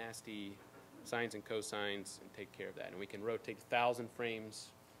do all the nasty sines and cosines and take care of that. And we can rotate 1,000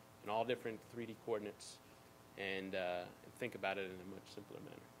 frames in all different 3D coordinates and think about it in a much simpler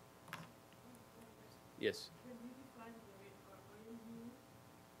manner. Yes? When you define the rate or when you,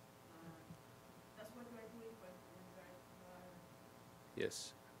 that's what we're doing when we're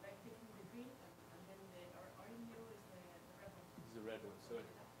Yes. like taking the green and then the RMU is the red one. This is the red one. So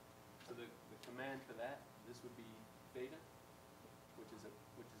the command for that, this would be theta, which is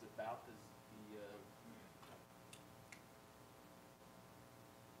about the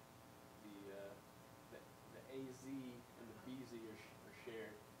AZ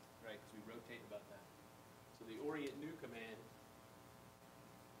the orient new command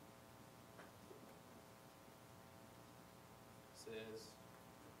says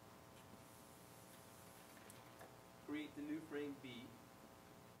create the new frame B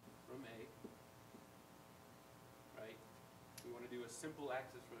from A, right? We want to do a simple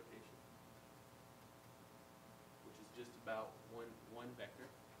axis rotation, which is just about one vector.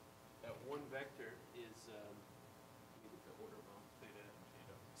 That one vector is, let me get the order wrong. Theta.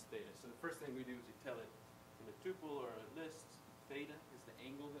 It's theta. So the first thing we do is we tell it in a tuple or a list, theta is the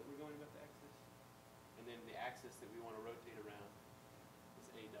angle that we're going about the axis. And then the axis that we want to rotate around is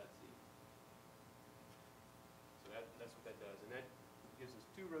A dot Z. So that's what that does. And that gives us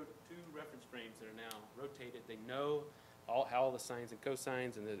two reference frames that are now rotated. They know how all the sines and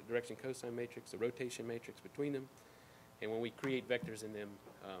cosines and the direction cosine matrix, the rotation matrix between them. And when we create vectors in them,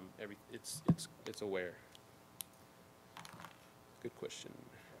 it's aware. Good question.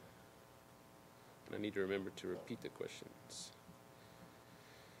 And I need to remember to repeat the questions.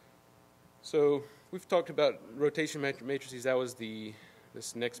 So we've talked about rotation matrices. That was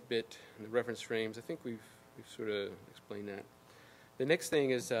this next bit in the reference frames. I think we've sort of explained that. The next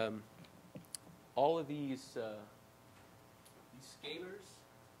thing is all of these scalars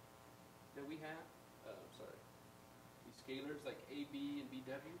that we have. Scalars like AB and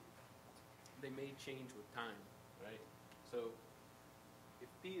BW, they may change with time, right? So if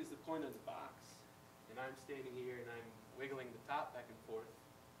P is the point of the box, and I'm standing here and I'm wiggling the top back and forth,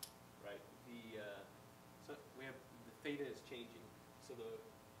 right? So we have the theta is changing. So the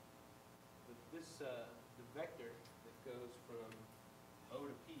vector that goes from O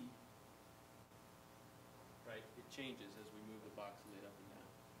to P, right? It changes as we move the box lid up and down.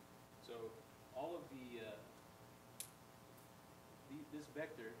 So all of this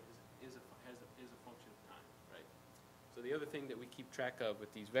vector is a function of time, right? So the other thing that we keep track of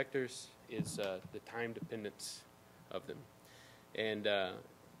with these vectors is the time dependence of them. And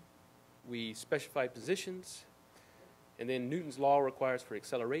we specify positions, and then Newton's law requires for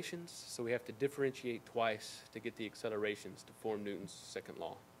accelerations, so we have to differentiate twice to get the accelerations to form Newton's second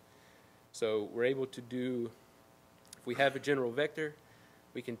law. So we're able to do, if we have a general vector,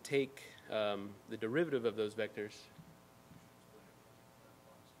 we can take the derivative of those vectors.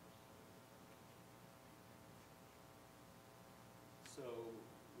 So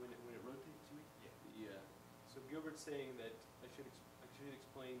when it rotates, you mean? So Gilbert's saying that I should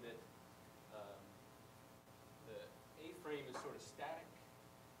explain that the A frame is sort of static,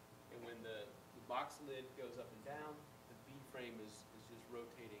 and when the box lid goes up and down, the B frame is just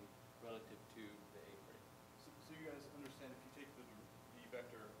rotating relative to the A frame. So you guys understand, if you take the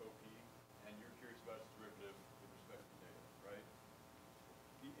vector OP and you're curious about its derivative with respect to theta, right?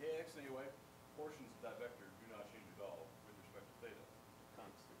 The AX and AY portions of that vector do not change at all with respect to theta.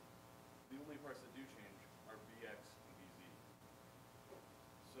 Constant. The only parts that do change are Bx and Bz.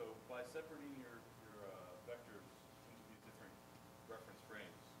 So by separating your vectors into these different reference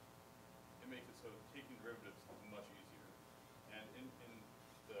frames, it makes it so taking derivatives is much easier. And in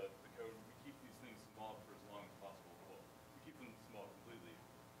the code, we keep these things small for as long as possible. Well, we keep them small completely,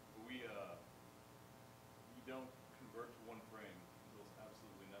 but we don't convert to one frame until it's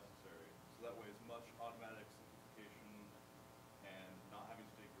absolutely necessary. So that way, as much automatic simplification and not having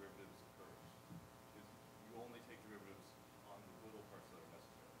to take derivatives occurs. Because you only take derivatives on the little parts that are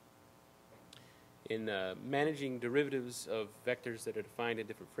necessary. In managing derivatives of vectors that are defined in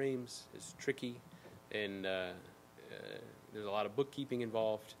different frames is tricky, and there's a lot of bookkeeping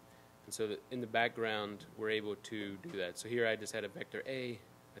involved. And so in the background, we're able to do that. So here I just had a vector A.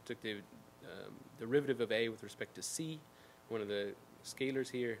 I took the derivative of A with respect to C, one of the scalars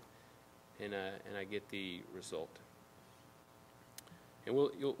here, and I get the result. And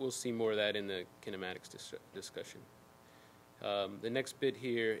we'll see more of that in the kinematics discussion. The next bit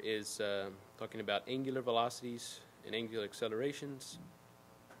here is talking about angular velocities and angular accelerations.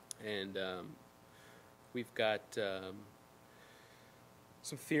 And we've got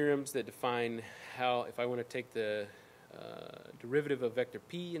some theorems that define how, if I want to take the derivative of vector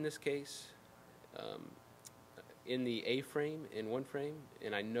P in this case, in the A frame, in one frame,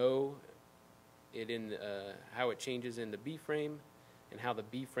 and I know it in how it changes in the B frame, and how the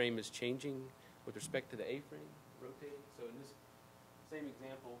B frame is changing with respect to the A frame, rotating. So in this same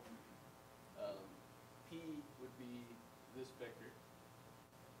example, P would be this vector.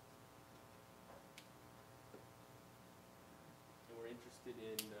 And we're interested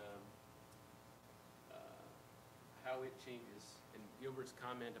in how it changes. And Gilbert's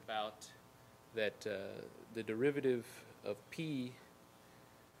comment about that the derivative of P,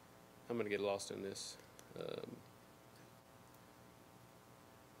 I'm going to get lost in this.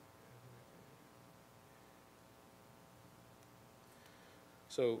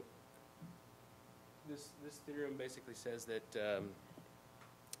 So this theorem basically says that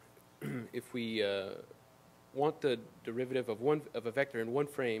if we want the derivative of a vector in one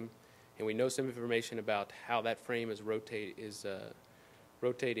frame, and we know some information about how that frame is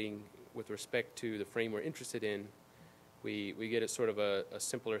rotating with respect to the frame we're interested in, we get a sort of a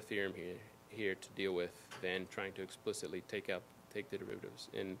simpler theorem here to deal with than trying to explicitly take the derivatives.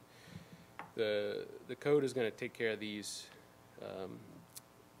 And the code is going to take care of these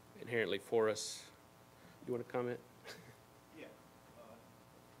inherently for us. You want to comment? Yeah.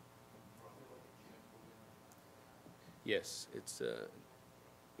 Yes, it's where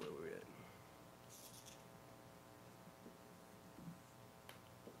were we at?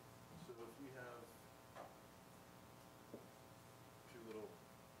 So if we have two little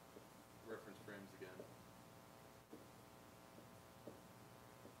reference frames again.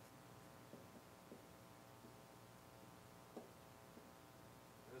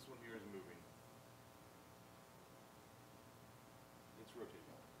 And this one here is moving. It's rotating.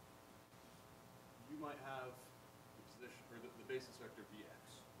 You might have the position, or the basis vector Vx,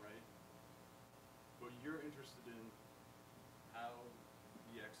 right? But you're interested in how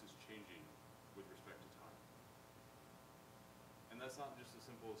Vx is changing with respect to time. And that's not just as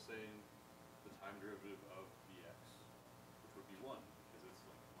simple as saying the time derivative of Vx, which would be 1, because it's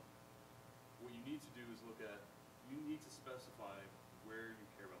like 1. What you need to do is you need to specify where you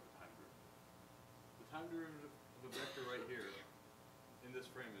care about the time derivative. The time derivative of a vector right here in this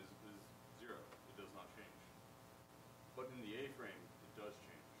frame is 0. It does not change. But in the A frame, it does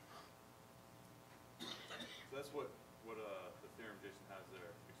change. So that's what the theorem Jason has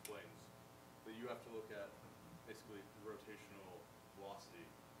there explains. That you have to look at basically the rotational velocity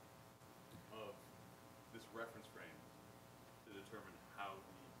of this reference frame to determine how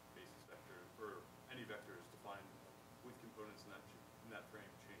the basis vector, or any vector is defined with components in that frame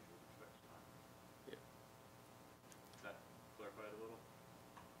change with respect to time. Yeah. Does that clarify it a little?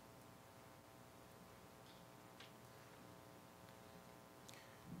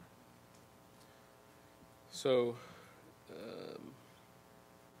 So,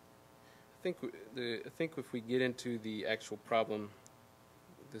 I think if we get into the actual problem,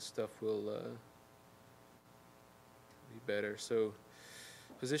 this stuff will be better. So,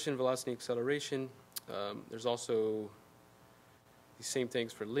 position, velocity, acceleration. There's also the same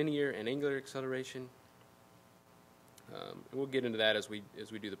things for linear and angular acceleration. And we'll get into that as we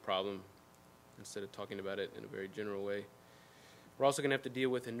do the problem, instead of talking about it in a very general way. We're also going to have to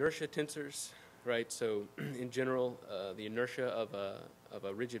deal with inertia tensors. Right, so in general, the inertia of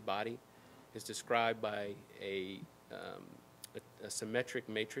a rigid body is described by a symmetric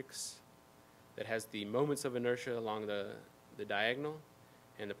matrix that has the moments of inertia along the diagonal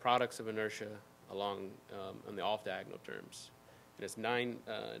and the products of inertia along on the off-diagonal terms. And it's nine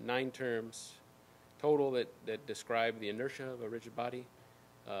terms total that describe the inertia of a rigid body,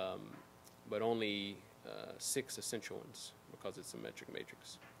 but only 6 essential ones because it's a symmetric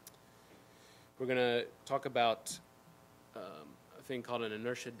matrix. We're going to talk about a thing called an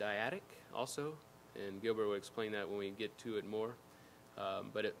inertia dyadic also, and Gilbert will explain that when we get to it more.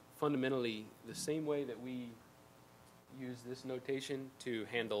 But fundamentally, the same way that we use this notation to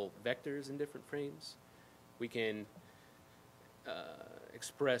handle vectors in different frames, we can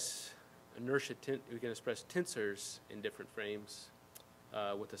express tensors in different frames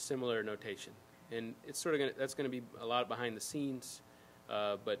with a similar notation. And it's sort of that's going to be a lot behind the scenes.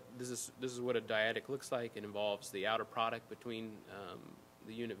 But this is what a dyadic looks like. It involves the outer product between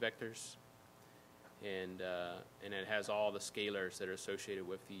the unit vectors, and it has all the scalars that are associated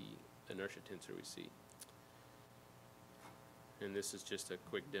with the inertia tensor we see. And this is just a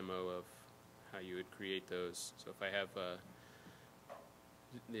quick demo of how you would create those. So if I have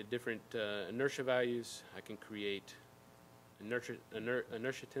the different inertia values, I can create inertia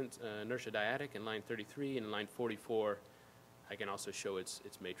dyadic in line 33, and in line 44. I can also show its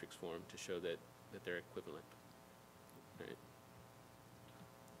matrix form to show that they're equivalent. Right.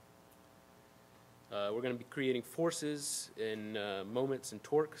 We're going to be creating forces and moments and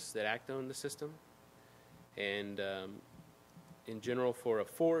torques that act on the system. And in general, for a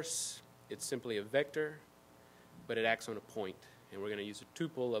force, it's simply a vector, but it acts on a point. And we're going to use a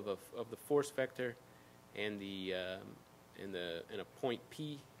tuple of the force vector and a point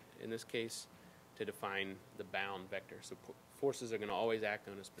P in this case to define the bound vector. So forces are going to always act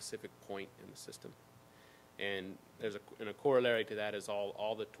on a specific point in the system. And a corollary to that is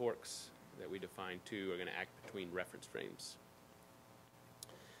all the torques that we define too are going to act between reference frames.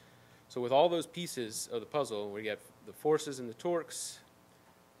 So with all those pieces of the puzzle, we got the forces and the torques,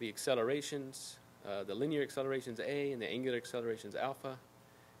 the accelerations, the linear accelerations A and the angular accelerations alpha,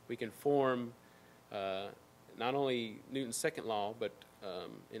 we can form not only Newton's second law, but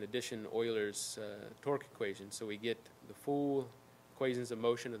in addition, Euler's torque equation. So we get the full equations of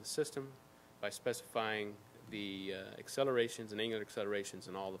motion of the system by specifying the accelerations and angular accelerations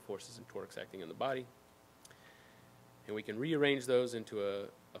and all the forces and torques acting on the body. And we can rearrange those into a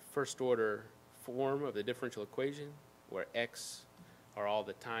first-order form of the differential equation, where x are all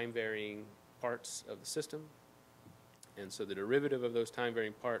the time-varying parts of the system. And so the derivative of those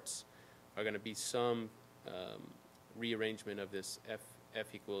time-varying parts are going to be some rearrangement of this f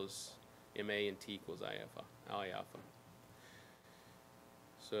equals ma and t equals I alpha.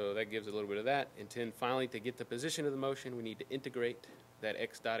 So that gives a little bit of that. And then finally, to get the position of the motion, we need to integrate that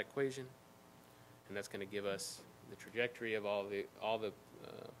x dot equation, and that's going to give us the trajectory of all the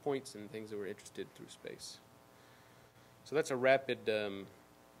points and things that we're interested through space. So that's a rapid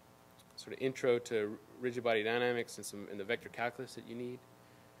sort of intro to rigid body dynamics and the vector calculus that you need.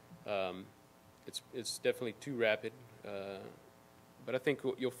 It's definitely too rapid, but I think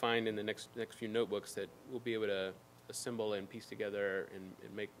what you'll find in the next few notebooks that we'll be able to assemble and piece together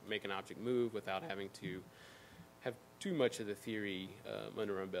and make an object move without having to have too much of the theory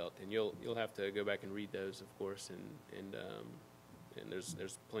under our belt. And you'll have to go back and read those, of course, and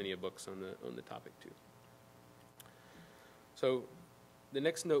there's plenty of books on the topic too. So the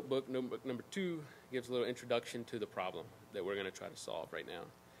next notebook number 2, gives a little introduction to the problem that we're going to try to solve right now.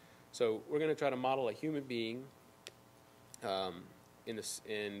 So we're going to try to model a human being. In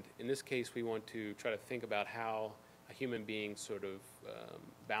this case, we want to try to think about how a human being sort of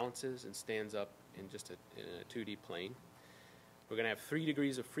balances and stands up in just in a 2D plane. We're going to have 3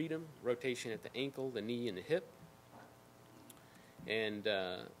 degrees of freedom: rotation at the ankle, the knee, and the hip. And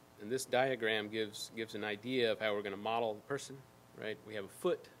this diagram gives an idea of how we're going to model the person. Right? We have a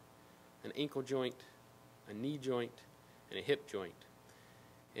foot, an ankle joint, a knee joint, and a hip joint.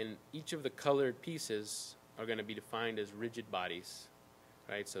 And each of the colored pieces are going to be defined as rigid bodies.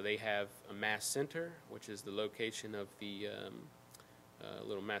 Right? So they have a mass center, which is the location of the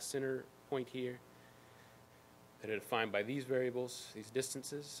little mass center point here, that are defined by these variables, these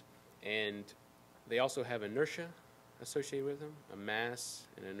distances. And they also have inertia associated with them, a mass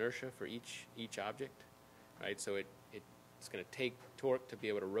and inertia for each object. Right? So it's going to take torque to be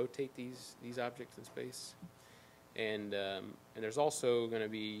able to rotate these objects in space. And there's also going to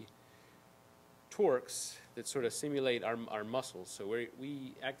be torques that sort of simulate our muscles. So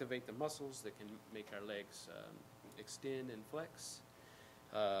we activate the muscles that can make our legs extend and flex.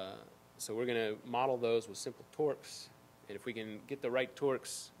 So we're going to model those with simple torques. And if we can get the right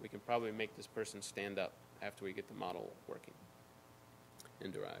torques, we can probably make this person stand up after we get the model working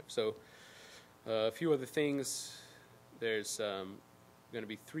and derived. So a few other things. There's going to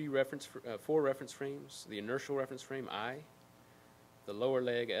be 4 reference frames: the inertial reference frame I, the lower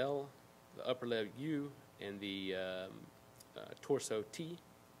leg L, the upper leg U, and the torso T.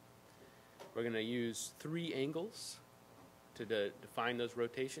 We're going to use 3 angles to define those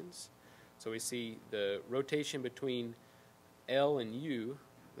rotations. So we see the rotation between L and U,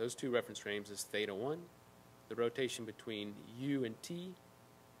 those 2 reference frames, is theta 1. The rotation between U and T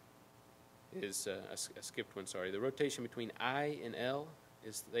is, I skipped one, sorry. The rotation between I and L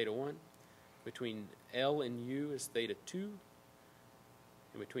is theta 1. Between L and U is theta 2.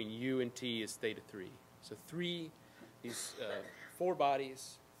 And between U and T is theta 3. So 4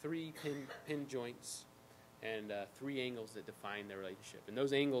 bodies, 3 pin joints, and 3 angles that define their relationship. And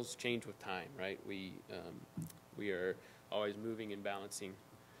those angles change with time, right? We are always moving and balancing.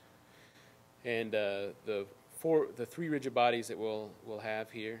 And the 3 rigid bodies that we'll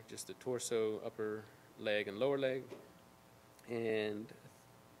have here, just the torso, upper leg, and lower leg. And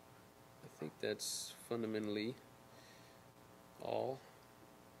I think that's fundamentally all.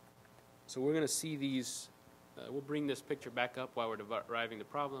 So we're going to see these. We'll bring this picture back up while we're deriving the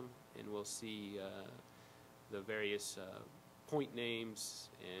problem, and we'll see the various point names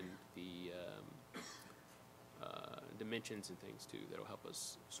and the dimensions and things too that will help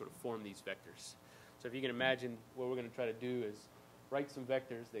us sort of form these vectors. So if you can imagine, what we're going to try to do is write some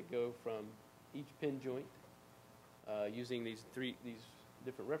vectors that go from each pin joint using these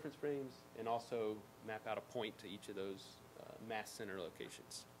different reference frames, and also map out a point to each of those mass center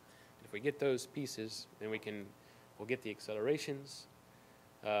locations. And if we get those pieces, then we'll get the accelerations,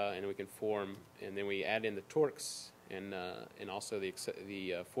 and we can form, and then we add in the torques and also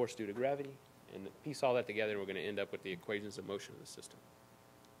the force due to gravity, and piece all that together, and we're going to end up with the equations of motion of the system.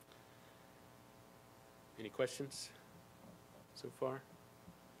 Any questions so far?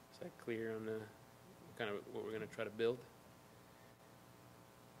 Is that clear on the kind of what we're going to try to build?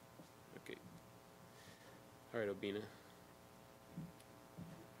 Okay. All right, Obina.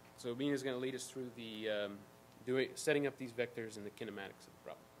 So Bean is going to lead us through the setting up these vectors and the kinematics of the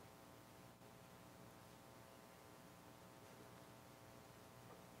problem.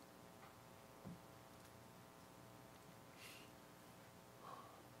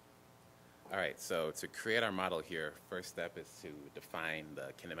 All right, so to create our model here, first step is to define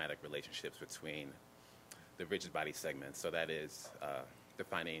the kinematic relationships between the rigid body segments. So that is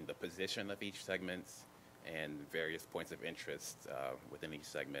defining the position of each segment and various points of interest within each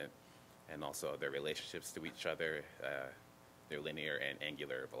segment, and also their relationships to each other, their linear and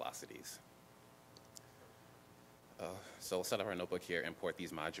angular velocities. So we'll set up our notebook here, import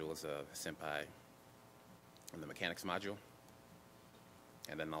these modules of SciPy and the mechanics module,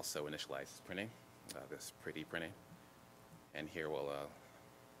 and then also initialize printing, this pretty printing. And here we'll,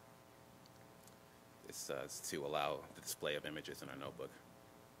 this is to allow the display of images in our notebook.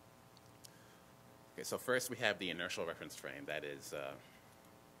 Okay, so first we have the inertial reference frame. That is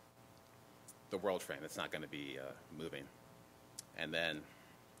the world frame. It's not going to be moving. And then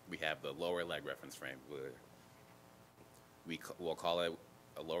we have the lower leg reference frame. We'll call it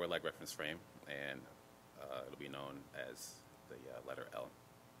a lower leg reference frame, and it'll be known as the letter L.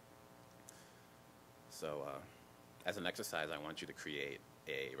 So as an exercise, I want you to create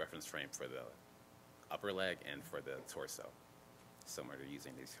a reference frame for the upper leg and for the torso, similar to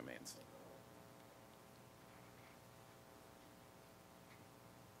using these commands.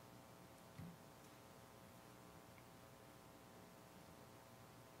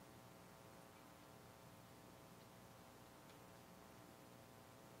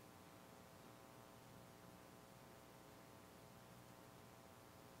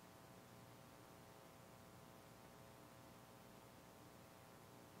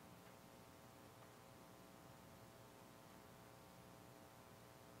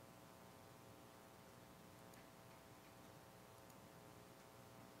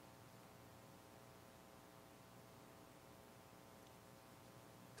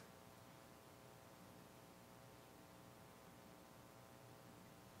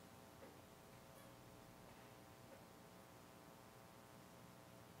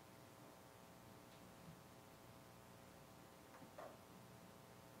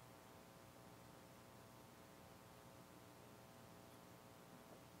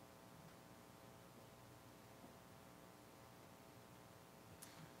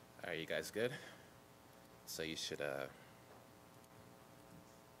 Are you guys good? So you should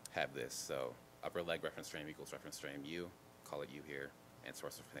have this. So upper leg reference frame equals reference frame U, call it U here, and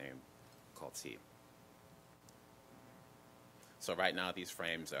source frame called T. So right now these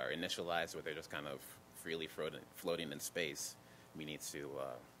frames are initialized where they're just kind of freely floating in space. We need to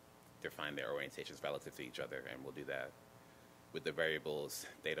define their orientations relative to each other, and we'll do that with the variables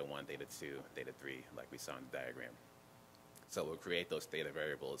theta 1, theta 2, theta 3, like we saw in the diagram. So we'll create those theta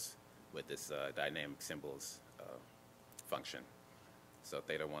variables with this dynamic symbols function. So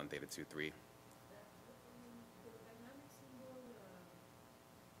theta 1, theta 2, 3. The dynamic symbol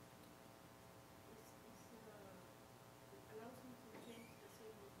allows me to change the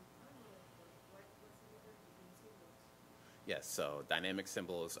symbols in time, or what's the difference between symbols? Yes, so dynamic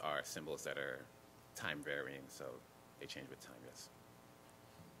symbols are symbols that are time varying, so they change with time, yes.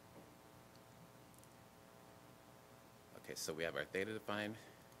 Okay, so we have our theta defined.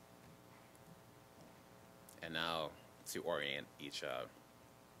 And now to orient each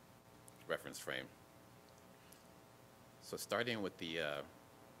reference frame. So starting with the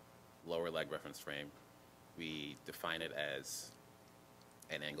lower leg reference frame, we define it as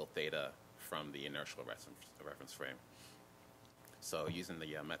an angle theta from the inertial reference frame. So using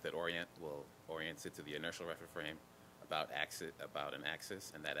the method orient, we'll orient it to the inertial reference frame about an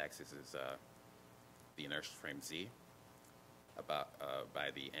axis, and that axis is the inertial frame Z,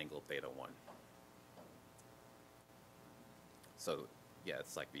 by the angle theta 1. So yeah,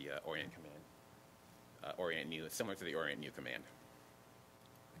 it's like the orient command, orient new, similar to the orient new command.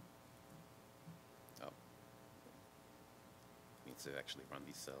 Oh, need to actually run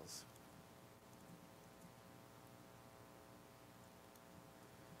these cells.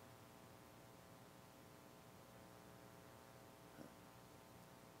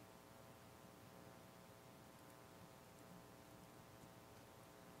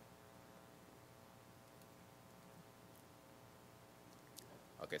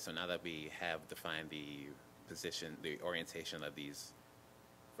 Okay, so now that we have defined the position, the orientation of these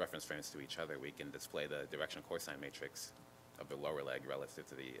reference frames to each other, we can display the direction cosine matrix of the lower leg relative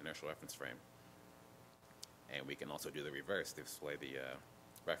to the inertial reference frame. And we can also do the reverse, display the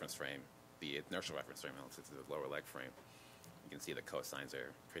reference frame, the inertial reference frame relative to the lower leg frame. You can see the cosines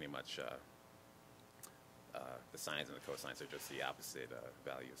are pretty much The sines and the cosines are just the opposite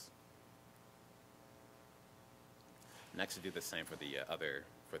values. Next, we do the same for the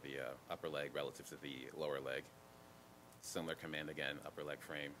upper leg relative to the lower leg. Similar command again, upper leg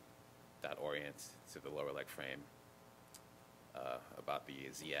frame dot orient to the lower leg frame about the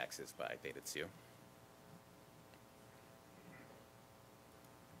z-axis by theta 2.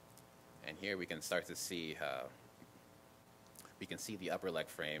 And here we can start to see the upper leg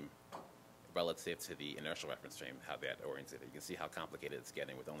frame relative to the inertial reference frame, how that oriented. You can see how complicated it's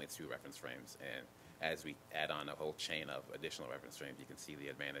getting with only 2 reference frames. And as we add on a whole chain of additional reference frames, you can see the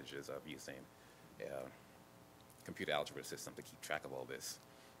advantages of using a computer algebra system to keep track of all this.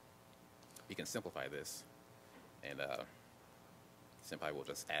 You can simplify this, and SciPy will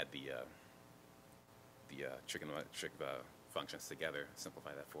just add the trigonometric functions together,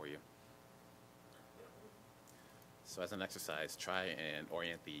 simplify that for you. So as an exercise, try and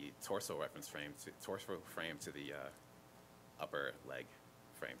orient the torso frame to the upper leg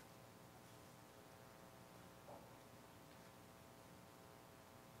frame.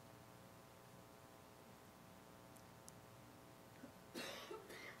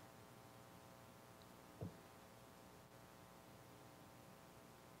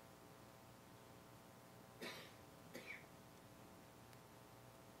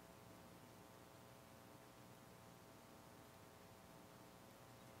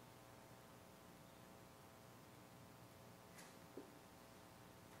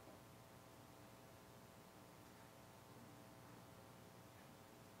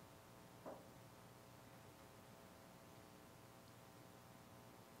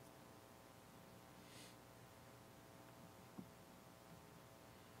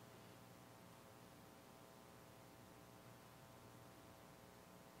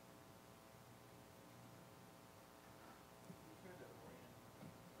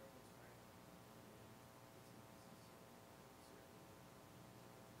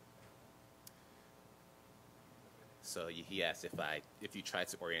 So he asked if you try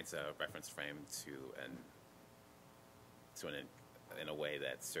to orient a reference frame in a way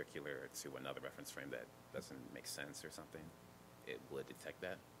that's circular to another reference frame that doesn't make sense or something, it would detect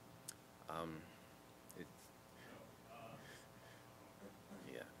that.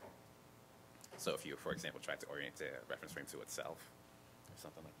 Yeah. So if you, for example, try to orient a reference frame to itself or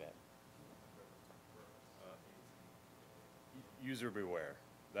something like that. User beware.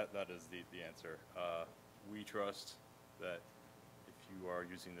 That is the answer. We trust that if you are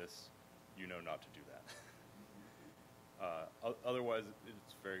using this, you know not to do that. Otherwise,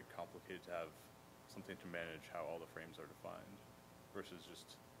 it's very complicated to have something to manage how all the frames are defined versus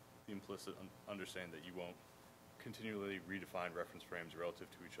just the implicit understanding that you won't continually redefine reference frames relative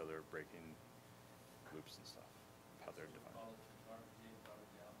to each other, breaking loops and stuff, how they're defined.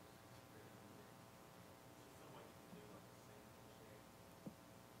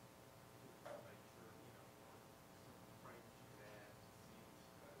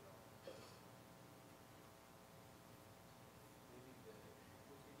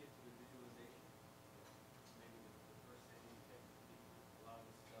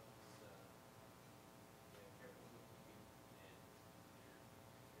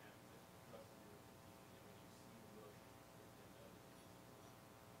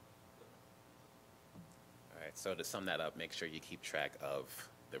 So to sum that up, make sure you keep track of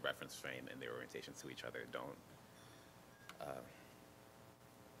the reference frame and their orientation to each other. Don't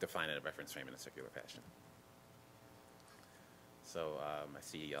define a reference frame in a circular fashion. So I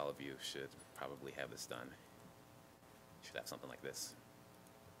see all of you should probably have this done. You should have something like this.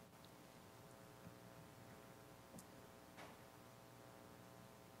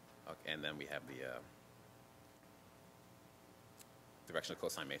 Okay, and then we have the directional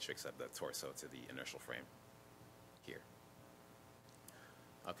cosine matrix of the torso to the inertial frame here.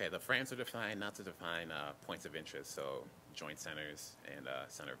 Okay, the frames are defined not to define points of interest, so joint centers and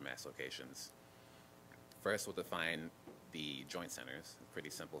center of mass locations. First, we'll define the joint centers.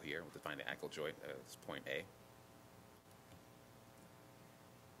 Pretty simple here. We'll define the ankle joint as point A.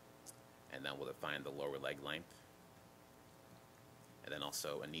 And then we'll define the lower leg length. And then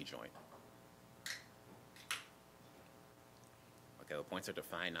also a knee joint. Okay, the points are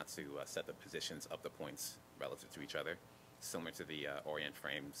defined not to set the positions of the points relative to each other. Similar to the orient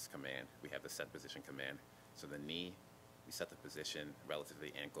frames command, we have the set position command. So the knee, we set the position relative to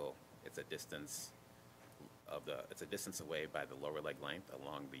the ankle. It's a distance away by the lower leg length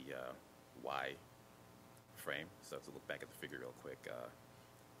along the Y frame. So to look back at the figure real quick, the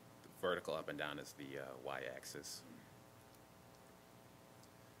vertical up and down is the Y axis.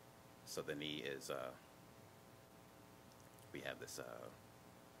 So the knee is, we have this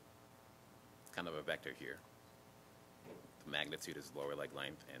kind of a vector here. The magnitude is lower leg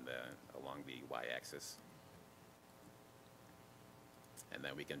length and along the y-axis. And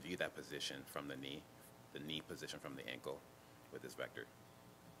then we can view that position from the knee position from the ankle with this vector.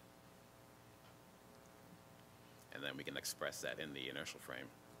 And then we can express that in the inertial frame,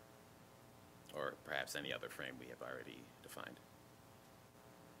 or perhaps any other frame we have already defined.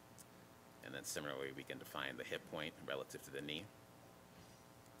 And then similarly, we can define the hip point relative to the knee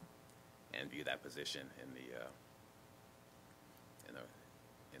and view that position in the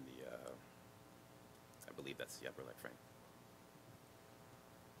I believe that's the upper leg frame.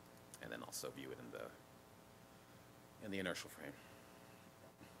 And then also view it in the inertial frame.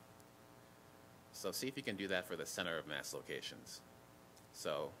 So see if you can do that for the center of mass locations.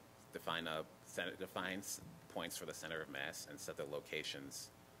 So define points for the center of mass and set the locations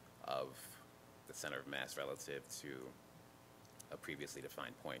of the center of mass relative to a previously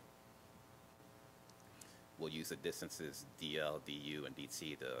defined point. We'll use the distances dl, du, and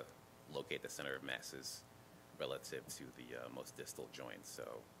dt to locate the center of masses relative to the most distal joint. So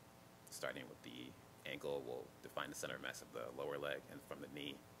starting with the ankle, we'll define the center of mass of the lower leg, and from the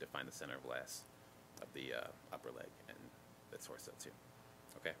knee, define the center of mass of the upper leg and the torso too.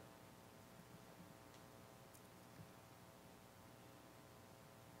 Okay?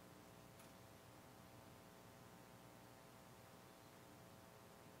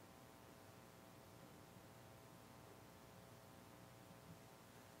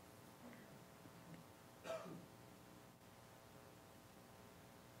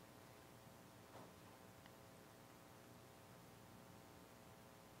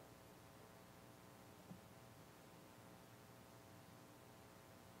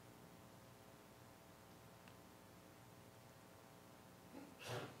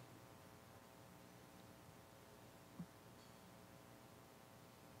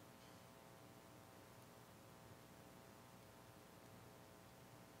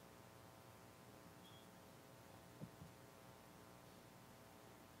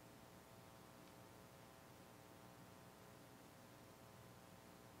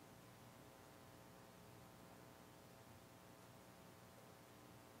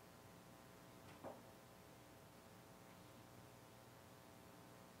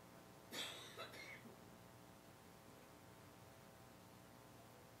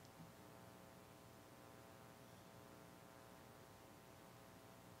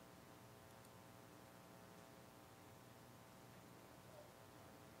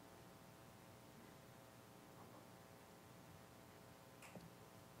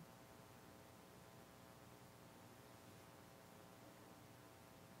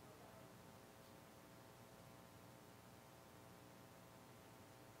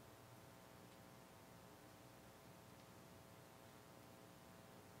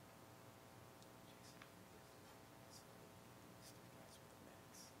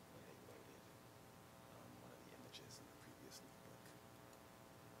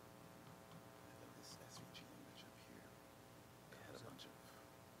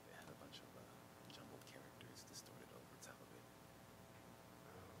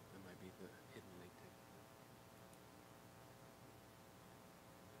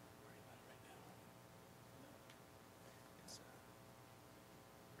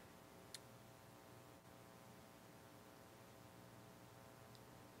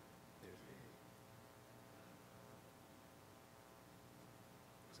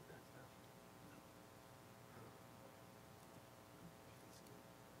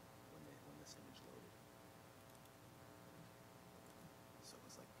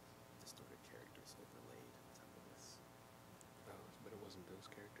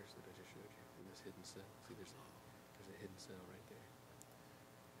 Those characters that I just showed you in this hidden cell. See, there's a hidden cell right there,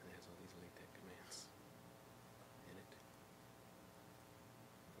 and it has all these LaTeX commands in it.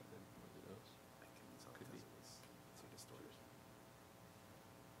 Were they those? I couldn't tell Could because be. it was too distorted.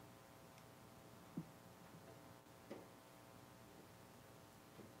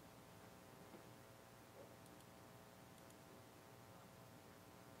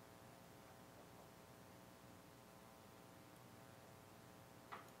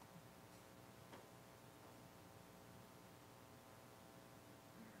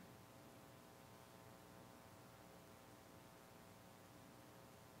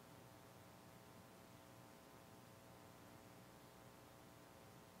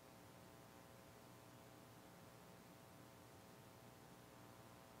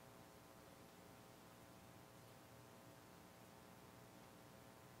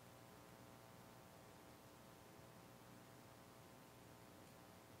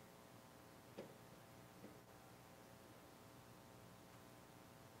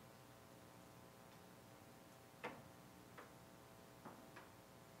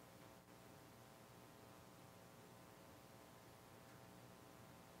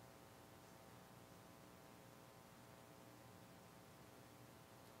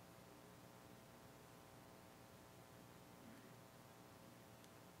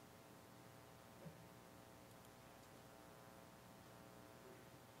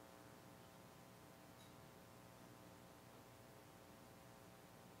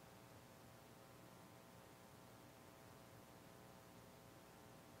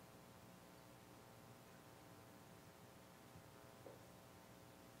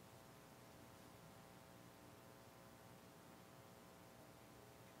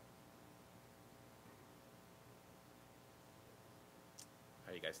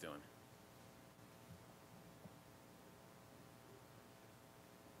 you guys doing?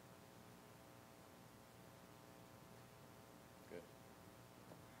 Good.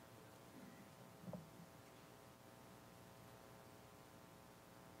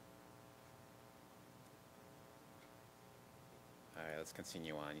 All right, let's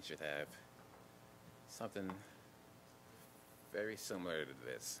continue on. You should have something very similar to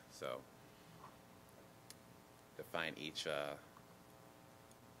this. So define each the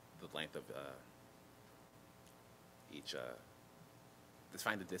length of each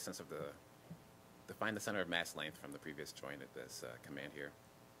define the distance of define the center of mass length from the previous joint of this command here,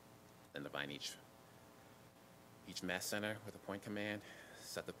 and define each mass center with a point command,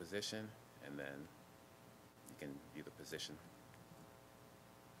 set the position, and then you can view the position.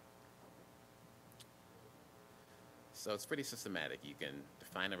 So it's pretty systematic. You can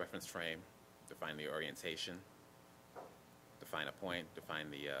define a reference frame, define the orientation, define a point,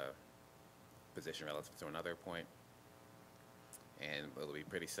 define the position relative to another point, and it'll be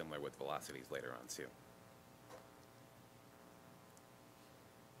pretty similar with velocities later on too.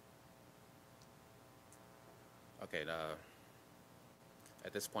 Okay,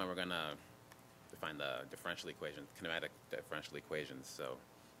 at this point we're going to define the differential equation, kinematic differential equations. So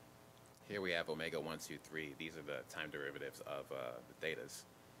here we have omega 1, 2, 3. These are the time derivatives of the thetas.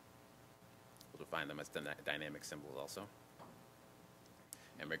 We'll define them as dynamic symbols also.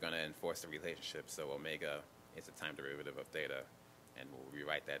 And we're going to enforce the relationship. So omega is the time derivative of theta, and we'll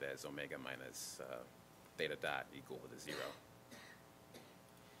rewrite that as omega minus theta dot equal to 0.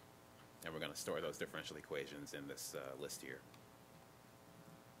 And we're going to store those differential equations in this list here.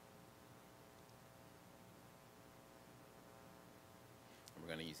 And we're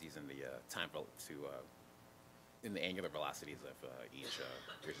going to use these in the in the angular velocities of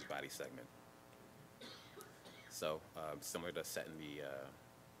each body segment. So similar to setting the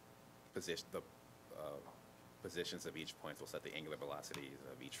positions of each point, we'll set the angular velocities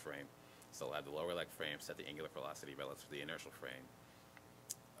of each frame. So we'll have the lower leg frame set the angular velocity relative to the inertial frame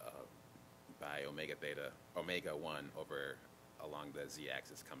by omega 1 over along the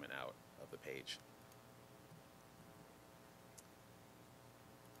z-axis coming out of the page.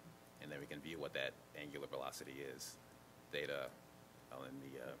 And then we can view what that angular velocity is, theta on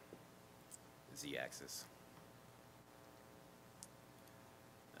the z-axis.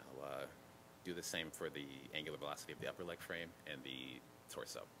 Now do the same for the angular velocity of the upper leg frame and the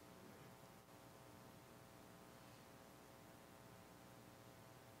torso.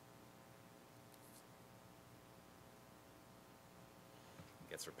 It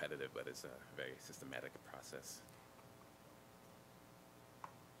gets repetitive, but it's a very systematic process.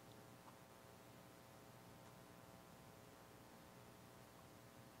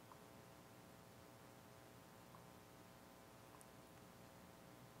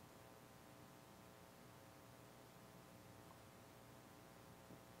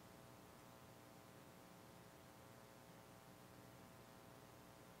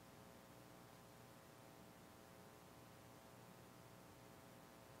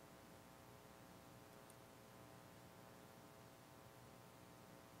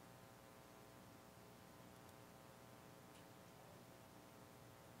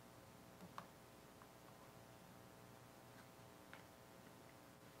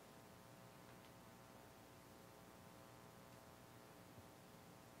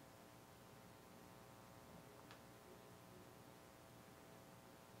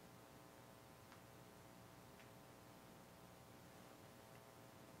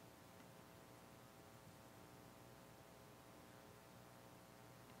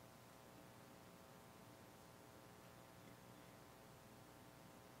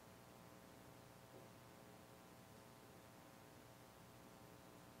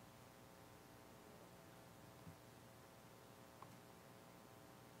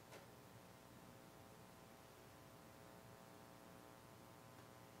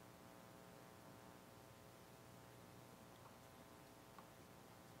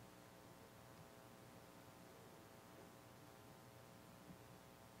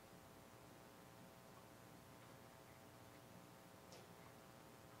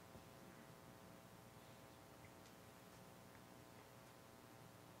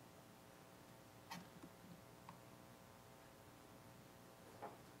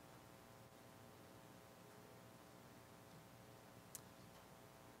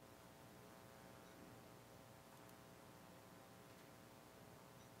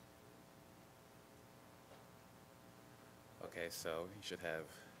 Okay, so you should have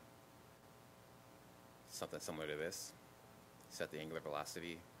something similar to this. Set the angular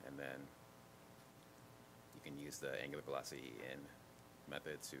velocity, and then you can use the angular velocity in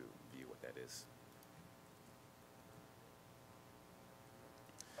method to view what that is.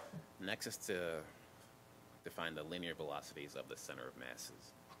 Next is to define the linear velocities of the center of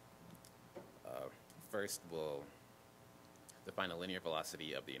masses. First, we'll define a linear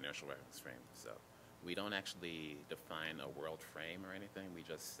velocity of the inertial reference frame. So we don't actually define a world frame or anything. We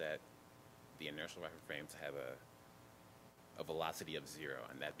just set the inertial reference frame to have a velocity of 0,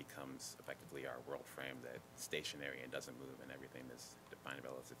 and that becomes effectively our world frame that's stationary and doesn't move, and everything is defined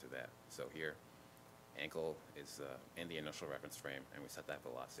relative to that. So here, ankle is in the inertial reference frame, and we set that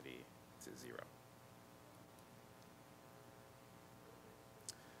velocity to 0.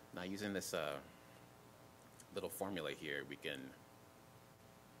 Now, using this little formula here, we can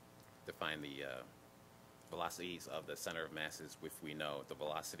define the velocities of the center of masses if we know the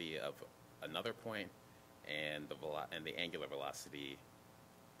velocity of another point and the angular velocity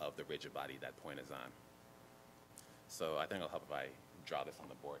of the rigid body that point is on. So I think it'll help if I draw this on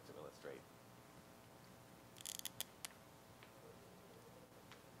the board to illustrate.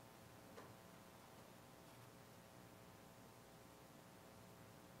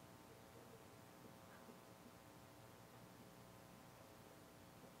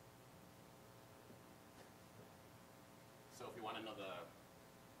 So if we want to know the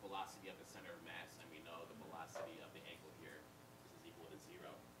velocity of the center of mass, and we know the velocity of the ankle here, this is equal to 0.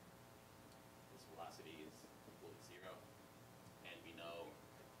 This velocity is equal to 0, and we know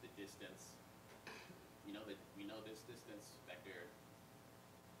the distance. We know this distance vector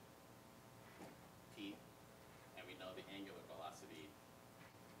p, and we know the angular velocity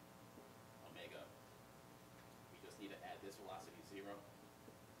omega. We just need to add this velocity 0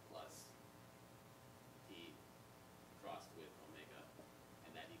 plus p crossed with omega,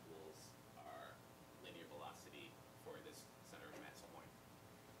 and that equals our linear velocity for this center of mass point.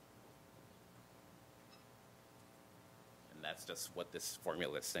 And that's just what this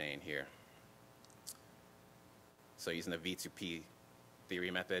formula is saying here. So using the V to P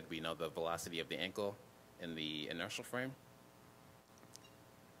theory method, we know the velocity of the ankle in the inertial frame.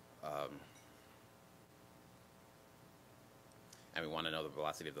 And we want to know the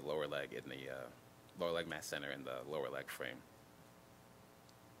velocity of the lower leg in the lower leg mass center in the lower leg frame.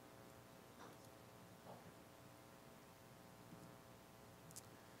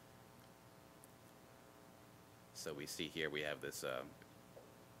 So we see here we have this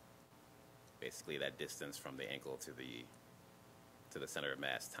basically that distance from the ankle to the center of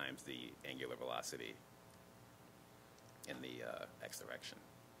mass times the angular velocity in the x direction,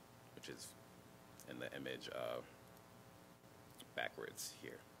 which is in the image backwards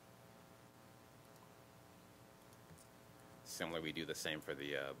here. Similar, we do the same for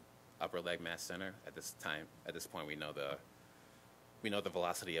the upper leg mass center. At this point, we know the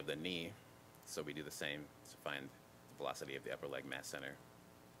velocity of the knee, so we do the same to find the velocity of the upper leg mass center,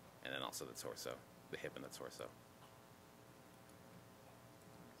 and then also the torso, the hip and the torso.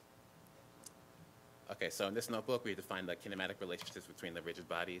 Okay, so in this notebook, we define the kinematic relationships between the rigid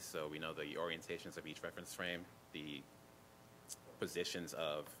bodies. So we know the orientations of each reference frame, the positions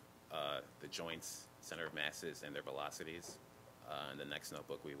of the joints, center of masses, and their velocities. In the next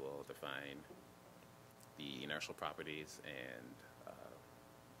notebook, we will define the inertial properties, and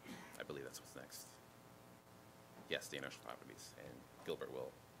I believe that's what's next. Yes, the inertial properties, and Gilbert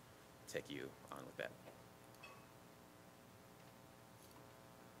will take you on with that.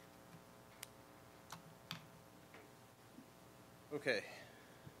 Okay.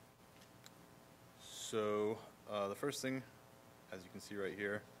 So the first thing, as you can see right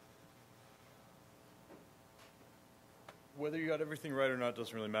here, whether you got everything right or not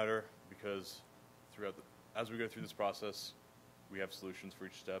doesn't really matter, because as we go through this process, we have solutions for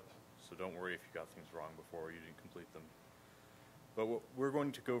each step. So don't worry if you got things wrong before or you didn't complete them. But what we're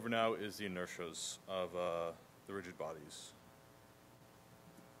going to go over now is the inertias of the rigid bodies.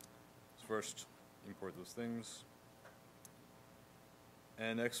 So first, import those things.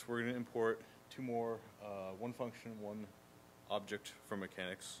 And next, we're going to import two more, one function, one object from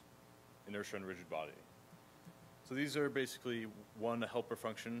mechanics, inertia and rigid body. So these are basically, one, a helper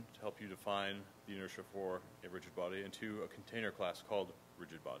function to help you define the inertia for a rigid body, and two, a container class called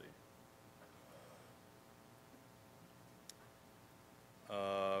rigid body.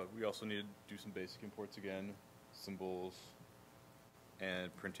 We also need to do some basic imports again, symbols,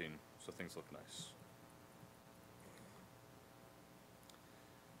 and printing, so things look nice.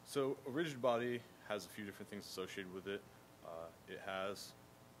 So a rigid body has a few different things associated with it. It has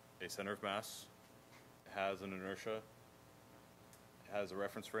a center of mass, it has an inertia, it has a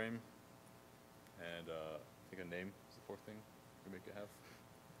reference frame, and I think a name is the fourth thing we make it have.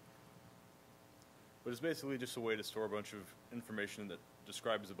 but it's basically just a way to store a bunch of information that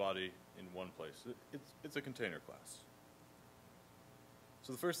describes the body in one place. It's a container class.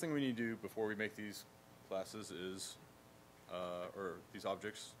 So the first thing we need to do before we make these classes is, or these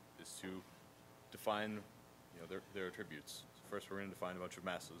objects, is to define, their attributes. So first we're going to define a bunch of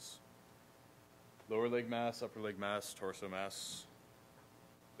masses. Lower leg mass, upper leg mass, torso mass.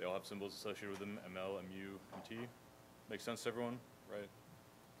 They all have symbols associated with them, ML, MU, and T. Makes sense to everyone, right?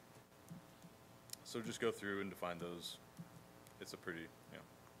 So just go through and define those. It's a pretty,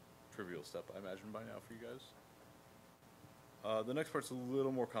 trivial step, I imagine, by now for you guys. The next part's a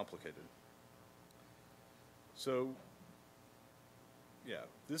little more complicated. So, yeah,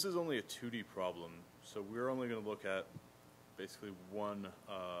 this is only a 2D problem, so we're only going to look at basically one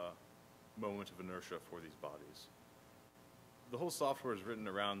moment of inertia for these bodies. The whole software is written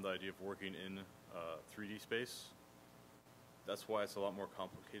around the idea of working in 3D space. That's why it's a lot more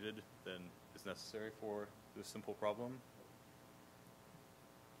complicated than is necessary for this simple problem.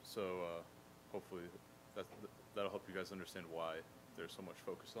 So hopefully that'll help you guys understand why there's so much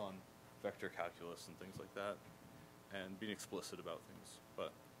focus on vector calculus and things like that, and being explicit about things.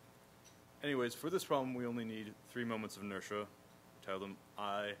 But anyways, for this problem, we only need 3 moments of inertia. Title them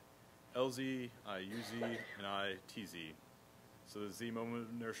I LZ, I UZ, and I TZ. So the Z moment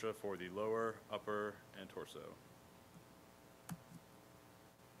of inertia for the lower, upper, and torso.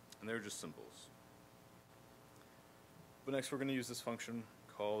 And they're just symbols. But next we're going to use this function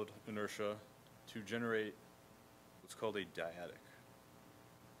called inertia to generate what's called a dyadic.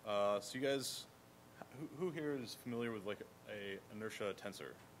 So you guys, who here is familiar with like a inertia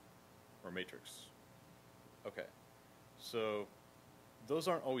tensor or matrix? Okay, so those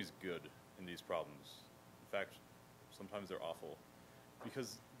aren't always good in these problems. In fact, sometimes they're awful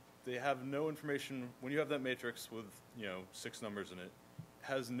because they have no information. When you have that matrix with 6 numbers in it,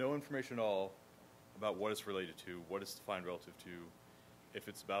 has no information at all about what it's related to, what it's defined relative to, if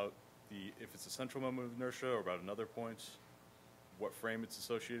it's a central moment of inertia or about another point, what frame it's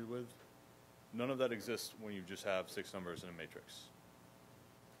associated with. None of that exists when you just have 6 numbers in a matrix.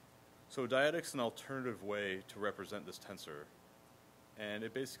 So dyadic's an alternative way to represent this tensor, and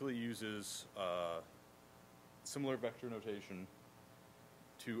it basically uses similar vector notation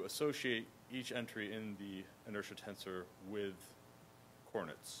to associate each entry in the inertia tensor with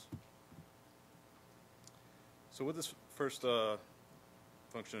coordinates. So what this first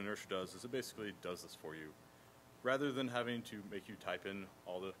function inertia does is it basically does this for you. Rather than having to make you type in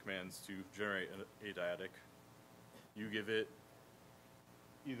all the commands to generate a dyadic, you give it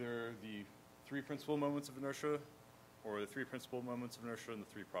either the 3 principal moments of inertia or the 3 principal moments of inertia and the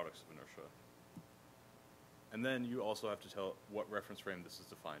 3 products of inertia. And then you also have to tell it what reference frame this is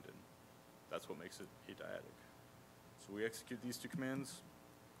defined in. That's what makes it a dyadic. So we execute these 2 commands,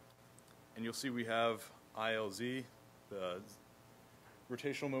 and you'll see we have ILZ, the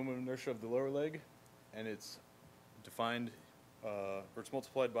rotational moment of inertia of the lower leg, and it's defined, or it's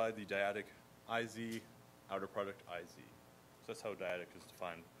multiplied by the dyadic IZ, outer product IZ. So that's how dyadic is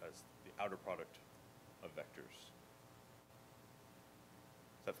defined, as the outer product of vectors.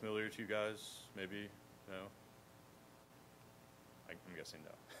 Is that familiar to you guys? Maybe? No? I'm guessing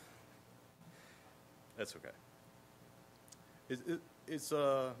no. That's okay. It's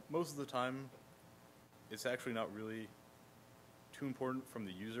most of the time, it's actually not really too important from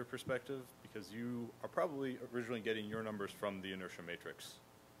the user perspective because you are probably originally getting your numbers from the inertia matrix.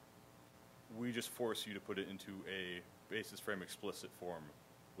 We just force you to put it into a basis frame explicit form,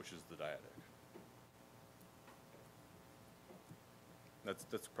 which is the dyadic.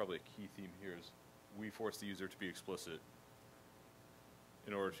 That's probably a key theme here is we force the user to be explicit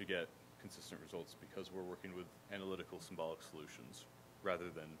in order to get consistent results because we're working with analytical symbolic solutions rather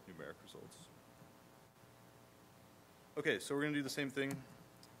than numeric results. Okay, so we're going to do the same thing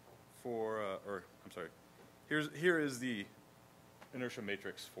for, here is the inertia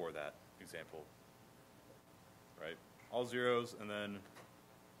matrix for that example, right? All zeros, and then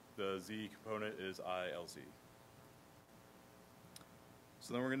the Z component is ILZ.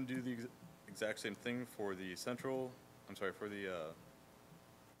 So then we're going to do the exact same thing for the central, for the,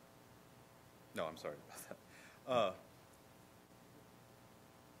 no, I'm sorry about that.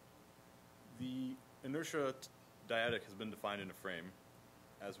 The inertia dyadic has been defined in a frame,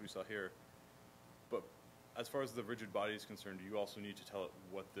 as we saw here, but as far as the rigid body is concerned, you also need to tell it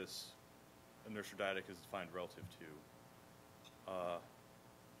what this inertia dyadic is defined relative to.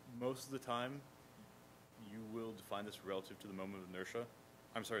 Most of the time, you will define this relative to the moment of inertia.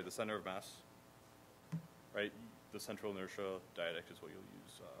 The center of mass, right? The central inertia dyadic is what you'll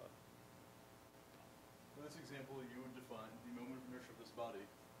use. For this example, you would define the moment of inertia of this body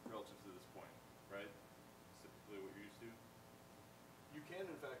relative to this point. right? It's typically what you're used to. You can,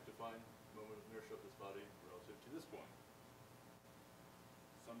 in fact, define moment of inertia of this body relative to this point.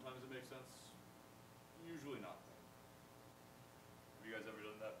 Sometimes it makes sense, usually not. Have you guys ever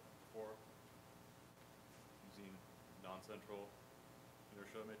done that before? Using non-central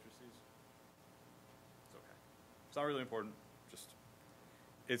inertia matrices. It's okay. It's not really important. Just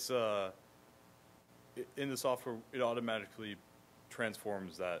it's in the software, it automatically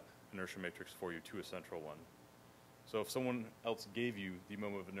transforms that inertia matrix for you to a central one. So if someone else gave you the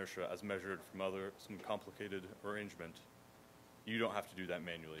moment of inertia as measured from some complicated arrangement, you don't have to do that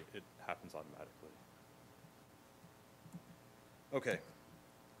manually. It happens automatically. Okay,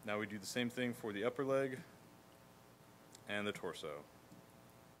 now we do the same thing for the upper leg and the torso.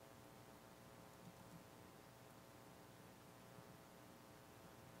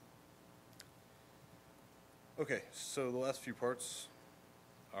 Okay, so the last few parts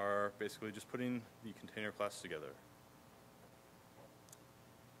are basically just putting the container class together.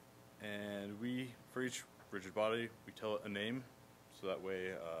 And for each rigid body, we tell it a name, so that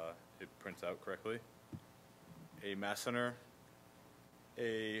way it prints out correctly. A mass center,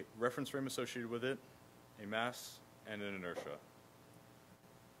 a reference frame associated with it, a mass, and an inertia.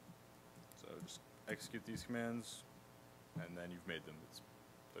 So just execute these commands, and then you've made them. It's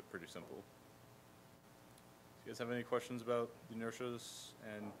pretty simple. Do you guys have any questions about the inertias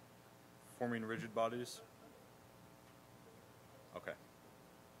and forming rigid bodies? Okay.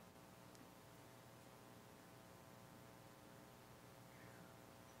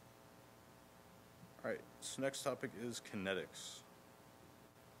 All right, so next topic is kinetics.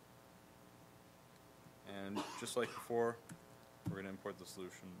 And just like before, we're going to import the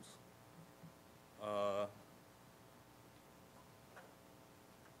solutions. So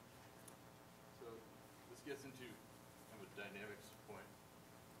this gets into kind of a dynamics point.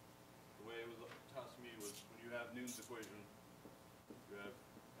 The way it was taught to me was when you have Newton's equation, you have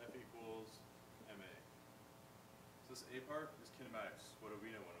F equals ma. So this A part is kinematics, what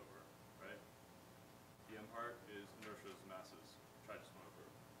Avina went over, right? The M part is inertias, masses, which I just went over.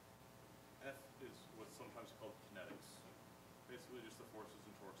 F is what's sometimes called kinetics. Basically just the forces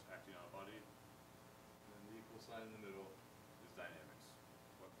and torques acting on a body. And then the equal sign in the middle is dynamics.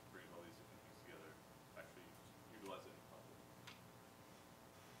 What brings all these different things together, actually utilize it in the problem.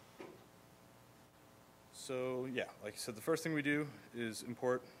 So yeah, like I said, the first thing we do is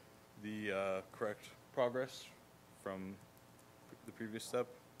import the correct progress from the previous step.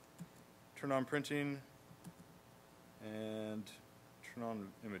 Turn on printing and turn on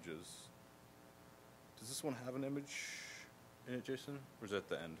images. Does this one have an image in it, Jason? Or is it at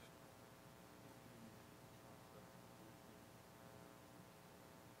the end?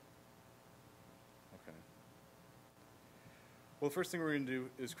 Okay. Well, the first thing we're going to do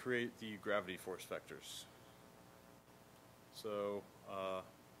is create the gravity force vectors. So,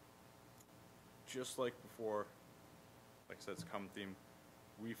 just like before, like I said, it's a common theme,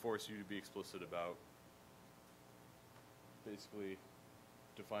 we force you to be explicit about basically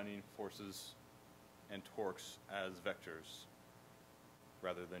defining forces and torques as vectors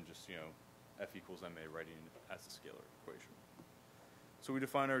rather than just, F equals ma writing it as a scalar equation. So we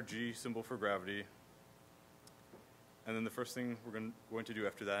define our G symbol for gravity, and then the first thing we're going to do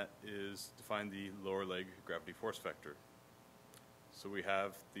after that is define the lower leg gravity force vector. So we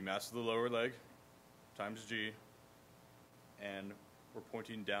have the mass of the lower leg times G, and we're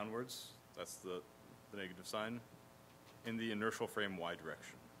pointing downwards, that's the negative sign, in the inertial frame y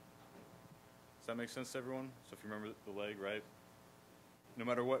direction. Does that make sense to everyone? So if you remember the leg, right? No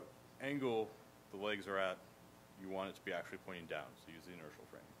matter what angle the legs are at, you want it to be actually pointing down, so use the inertial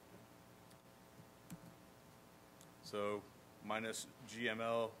frame. So minus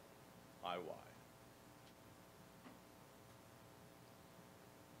GML IY.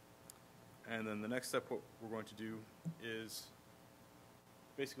 And then the next step, what we're going to do is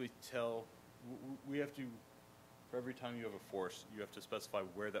basically we have to, for every time you have a force, you have to specify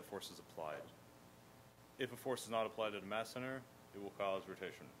where that force is applied. If a force is not applied at a mass center, it will cause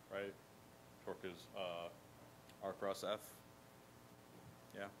rotation, right? Torque is R cross F.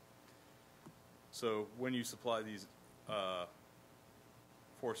 Yeah. So when you supply these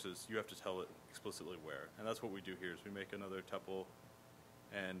forces, you have to tell it explicitly where. And that's what we do here is we make another tuple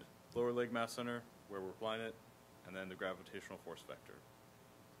and lower leg mass center where we're applying it, and then the gravitational force vector.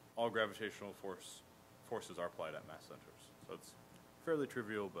 All gravitational forces are applied at mass centers. So it's fairly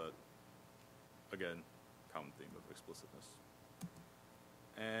trivial, but again, common theme of explicitness.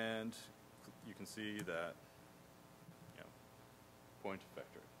 And you can see that, point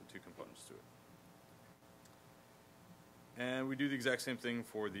vector, the two components to it. And we do the exact same thing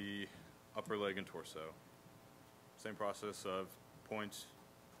for the upper leg and torso. Same process of point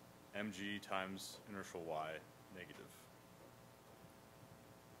mg times inertial y negative.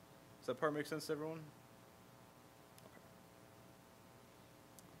 Does that part make sense to everyone? Okay.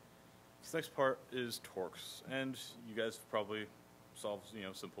 This next part is torques, and you guys have probably solved,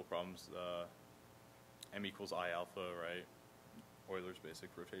 simple problems. M equals I alpha, right? Euler's basic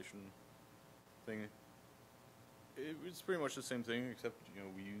rotation thing. It's pretty much the same thing, except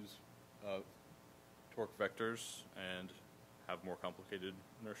we use torque vectors and have more complicated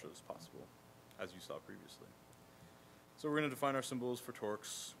inertia as possible, as you saw previously. So we're going to define our symbols for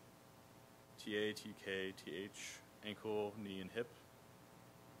torques: TA, TK, TH, ankle, knee, and hip.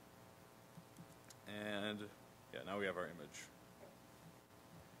 And yeah, now we have our image.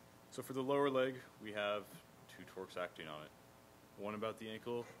 So for the lower leg, we have two torques acting on it. One about the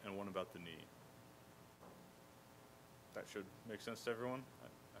ankle and one about the knee. That should make sense to everyone,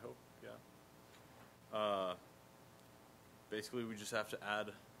 I hope, yeah. Basically, we just have to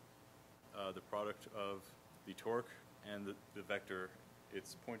add the product of the torque and the vector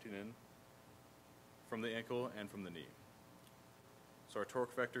it's pointing in from the ankle and from the knee. So our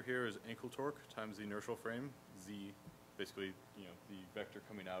torque vector here is ankle torque times the inertial frame, Z, basically, the vector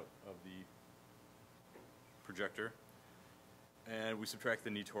coming out of the projector. And we subtract the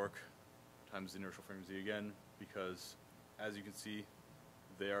knee torque times the inertial frame Z again, because as you can see,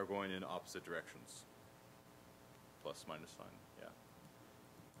 they are going in opposite directions. Plus minus sign, yeah.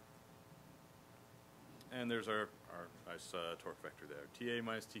 And there's our nice torque vector there. TA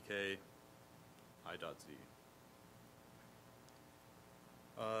minus TK, I dot Z.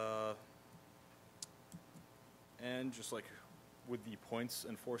 And just like with the points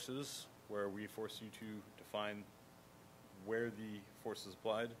and forces, where we force you to define where the force is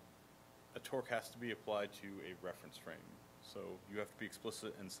applied, a torque has to be applied to a reference frame. So you have to be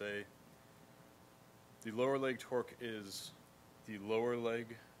explicit and say the lower leg torque is the lower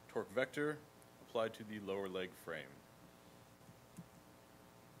leg torque vector applied to the lower leg frame.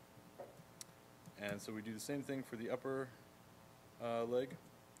 And so we do the same thing for the upper leg,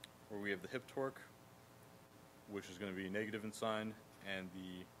 where we have the hip torque, which is going to be negative in sign, and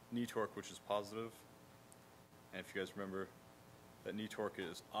the knee torque, which is positive. And if you guys remember, that knee torque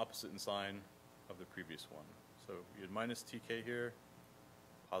is opposite in sign of the previous one. So we had minus TK here,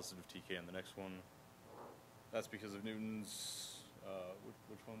 positive TK on the next one. That's because of Newton's,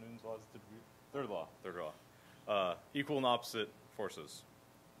 which one of Newton's laws did we? Third law. Equal and opposite forces.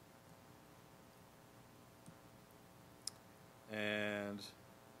 And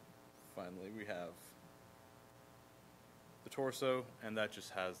finally we have the torso, and that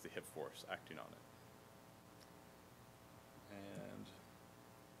just has the hip force acting on it. And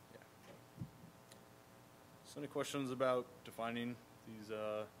yeah. So any questions about defining these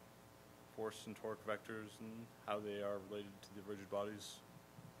force and torque vectors and how they are related to the rigid bodies?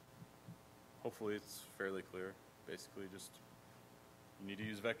 Hopefully it's fairly clear. Basically just you need to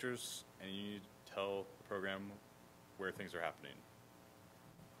use vectors and you need to tell the program where things are happening.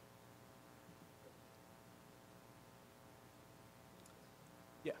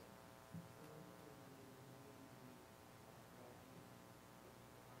 Yeah.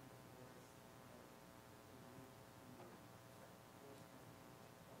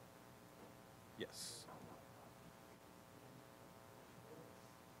 Yes.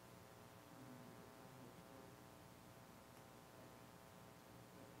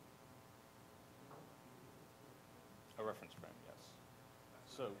 A reference frame, yes.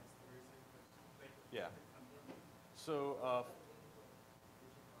 So, yeah. So,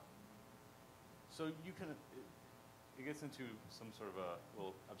 so you can, it gets into some sort of a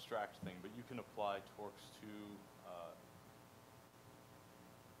little abstract thing, but you can apply torques to,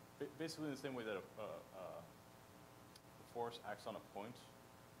 basically in the same way that the force acts on a point,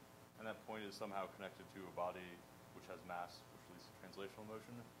 and that point is somehow connected to a body which has mass, which leads to translational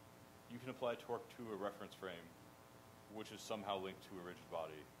motion. You can apply torque to a reference frame, which is somehow linked to a rigid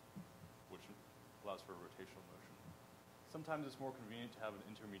body, which allows for rotational motion. Sometimes it's more convenient to have an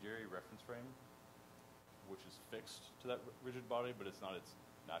intermediary reference frame, which is fixed to that rigid body, but it's not its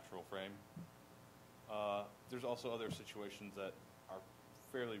natural frame. There's also other situations that are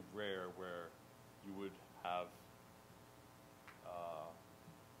fairly rare where you would have,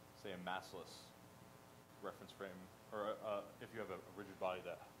 say, a massless reference frame, or if you have a rigid body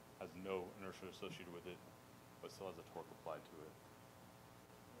that has no inertia associated with it, but still has a torque applied to it.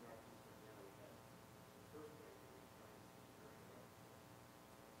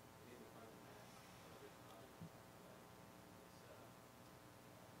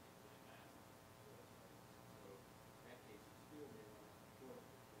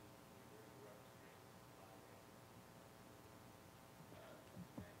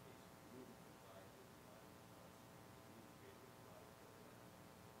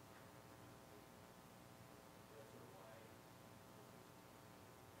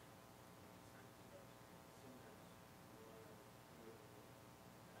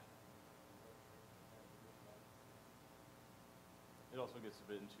 also gets a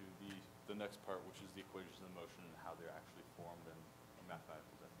bit into the next part, which is the equations of motion and how they're actually formed and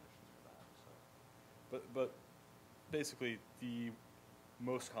mathematical definitions for that. So, but basically, the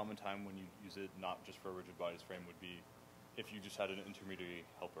most common time when you use it, not just for a rigid bodies frame, would be if you just had an intermediary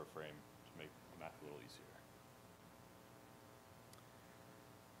helper frame to make math a little easier.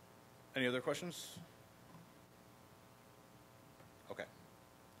 Any other questions? Okay.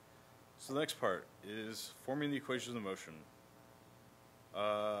 So the next part is forming the equations of motion.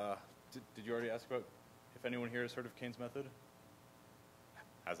 Did you already ask about if anyone here has heard of Keynes' method?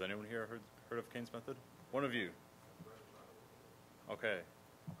 Has anyone here heard of Keynes' method? One of you. Okay.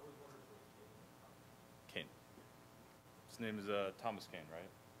 Keynes. His name is Thomas Kane, right?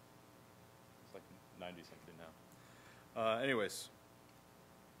 It's like 90-something now. Anyways,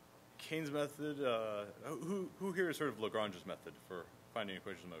 Keynes' method, who here has heard of Lagrange's method for finding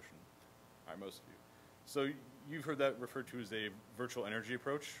equations of motion? All right, most of you. So you've heard that referred to as a virtual energy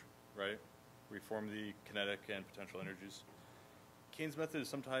approach, right? We form the kinetic and potential energies. Keynes' method is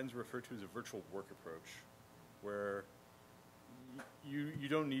sometimes referred to as a virtual work approach, where you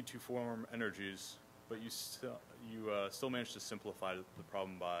don't need to form energies, but you still manage to simplify the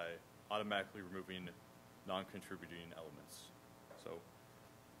problem by automatically removing non-contributing elements. So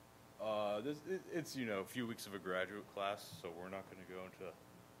it's a few weeks of a graduate class, so we're not going to go into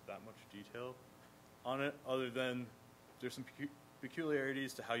that much detail on it, other than there's some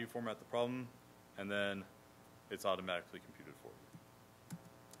peculiarities to how you format the problem, and then it's automatically computed for you.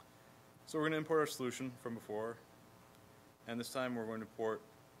 So we're going to import our solution from before, and this time we're going to import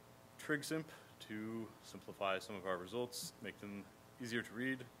TrigSimp to simplify some of our results, make them easier to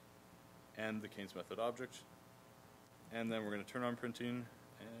read, and the Keynes method object. And then we're going to turn on printing,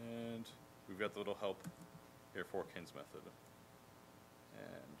 and we've got the little help here for Keynes method.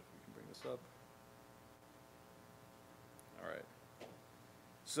 And we can bring this up. All right.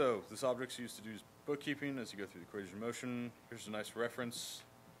 So this object's used to do bookkeeping as you go through the equation of motion. Here's a nice reference.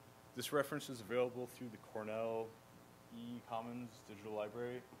 This reference is available through the Cornell eCommons digital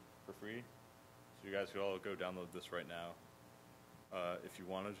library for free. So you guys could all go download this right now if you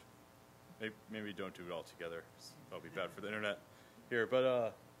wanted. Maybe don't do it all together. That'll be bad for the internet here.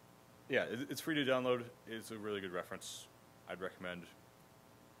 But yeah, it's free to download. It's a really good reference. I'd recommend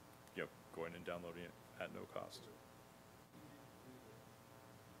going and downloading it at no cost.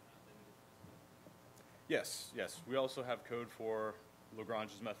 Yes. We also have code for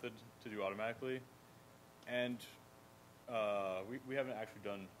Lagrange's method to do automatically. And we haven't actually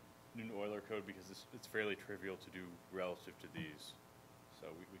done Newton-Euler code because it's fairly trivial to do relative to these. So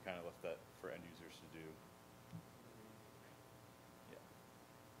we kind of left that for end users to do. Yeah.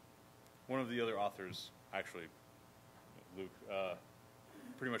 One of the other authors, actually, Luke,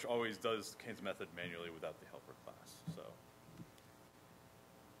 pretty much always does Keynes' method manually without the helper class. So,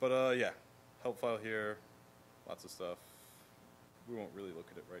 but yeah, help file here, lots of stuff. We won't really look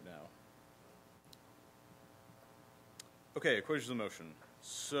at it right now. Okay, equations of motion.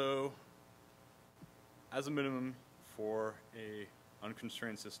 So, as a minimum for a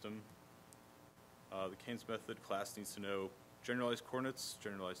unconstrained system, the Keynes method class needs to know generalized coordinates,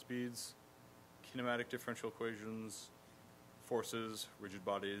 generalized speeds, kinematic differential equations, forces, rigid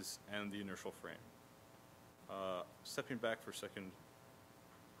bodies, and the inertial frame. Stepping back for a second,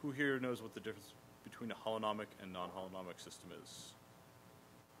 who here knows what the difference between a holonomic and non-holonomic system is?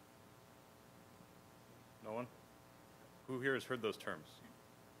 No one? Who here has heard those terms?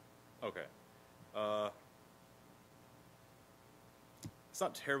 Okay. It's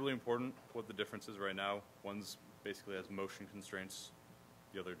not terribly important what the difference is right now. One's basically has motion constraints,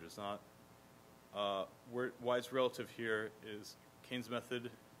 the other does not. Why it's relative here is Keynes' method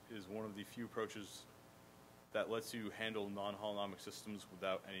is one of the few approaches that lets you handle non-holonomic systems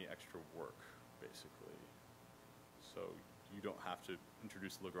without any extra work, basically. So you don't have to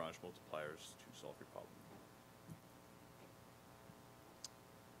introduce Lagrange multipliers to solve your problem.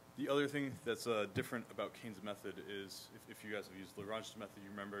 The other thing that's different about Keynes' method is, if you guys have used Lagrange's method, you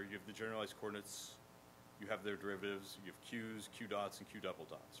remember you have the generalized coordinates, you have their derivatives, you have q's, q dots, and q double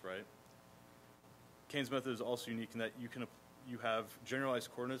dots, right? Keynes' method is also unique in that you have generalized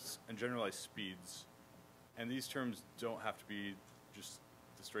coordinates and generalized speeds, and these terms don't have to be just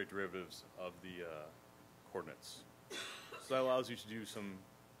the straight derivatives of the coordinates. So that allows you to do some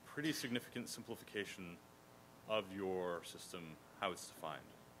pretty significant simplification of your system, how it's defined,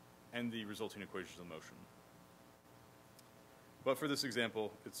 and the resulting equations of motion. But for this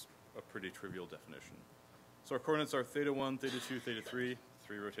example, it's a pretty trivial definition. So our coordinates are theta 1, theta 2, theta 3,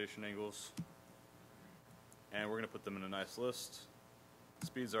 three rotation angles. And we're going to put them in a nice list.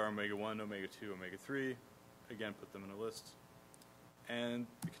 Speeds are omega 1, omega 2, omega 3. Again, put them in a list. and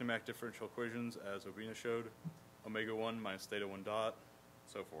the kinematic differential equations as Obina showed, omega 1 minus theta 1 dot,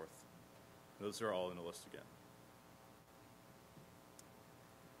 so forth. Those are all in a list again.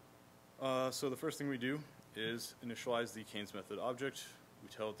 So the first thing we do is initialize the Keynes method object. We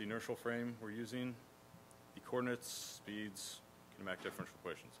tell it the inertial frame we're using, the coordinates, speeds, kinematic differential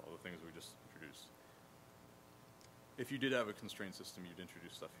equations, all the things we just introduced. If you did have a constrained system, you'd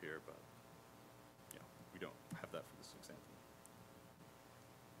introduce stuff here, but we don't have that for this example.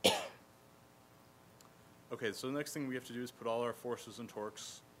 Okay, so the next thing we have to do is put all our forces and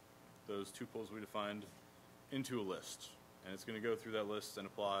torques, those two poles we defined, into a list. And it's going to go through that list and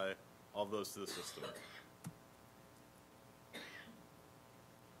apply all of those to the system. So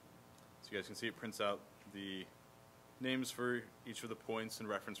you guys can see it prints out the names for each of the points and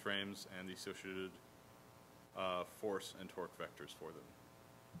reference frames and the associated force and torque vectors for them.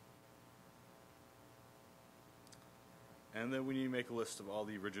 And then we need to make a list of all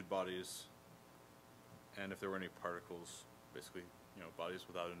the rigid bodies, and if there were any particles, basically, bodies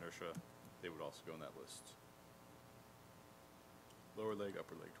without inertia, they would also go in that list. Lower leg,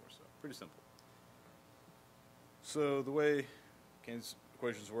 upper leg, torso. Pretty simple. So the way Keynes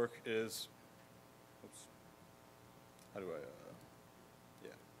equations work is,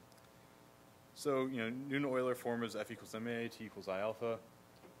 So, Newton-Euler form is F equals ma, T equals I alpha.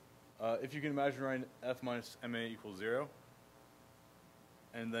 If you can imagine writing F minus ma equals 0,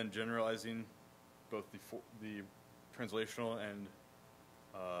 and then generalizing both the translational and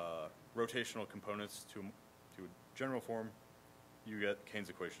rotational components to a general form, you get Keynes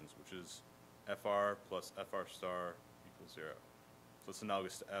equations, which is FR plus FR star equals 0. So it's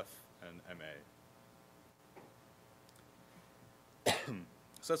analogous to F and MA.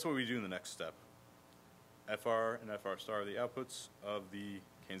 So that's what we do in the next step. FR and FR star are the outputs of the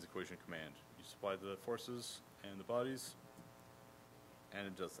Keynes equation command. You supply the forces and the bodies, and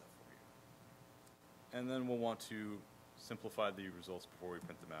it does that for you. And then we'll want to simplify the results before we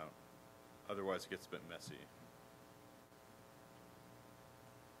print them out. Otherwise, it gets a bit messy.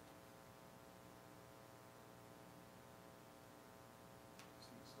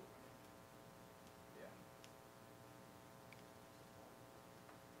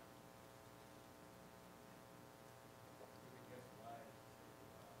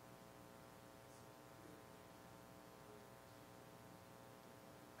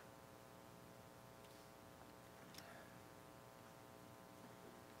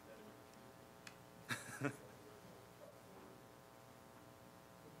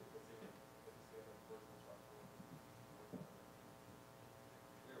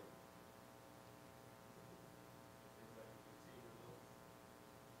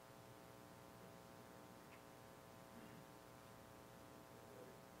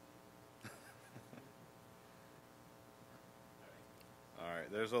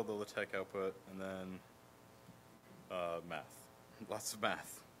 Alright, there's all the LaTeX output, and then math. Lots of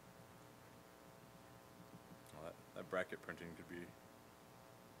math. Well, that bracket printing could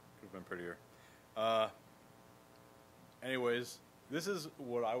have been prettier. Anyways, this is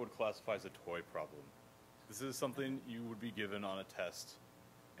what I would classify as a toy problem. This is something you would be given on a test,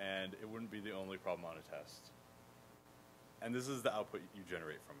 and it wouldn't be the only problem on a test. And this is the output you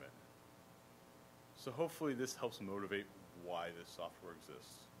generate from it. So hopefully this helps motivate why this software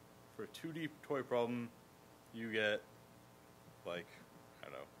exists. For a 2D toy problem, you get, like, I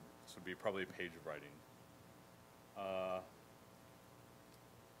don't know, this would be probably a page of writing.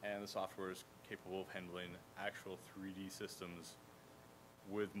 And the software is capable of handling actual 3D systems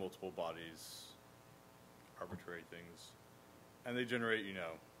with multiple bodies, arbitrary things. And they generate,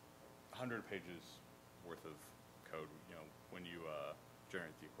 100 pages worth of code, when you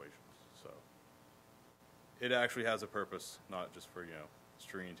generate the equations. So it actually has a purpose, not just for,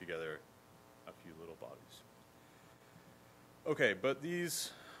 stringing together a few little bodies. Okay, but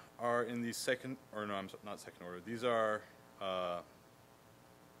these are in the not second order. These are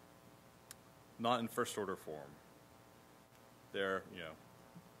not in first order form. They're,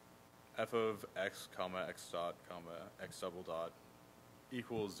 f of x, comma, x dot, comma, x double dot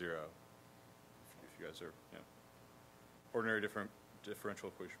equals 0. If you guys are, ordinary differential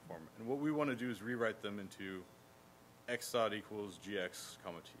equation form. And what we want to do is rewrite them into x dot equals gx,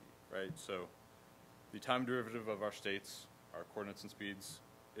 comma t, right? So the time derivative of our states, our coordinates and speeds,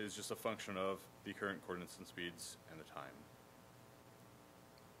 is just a function of the current coordinates and speeds and the time.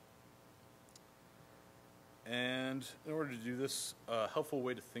 And in order to do this, a helpful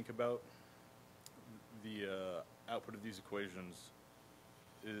way to think about the output of these equations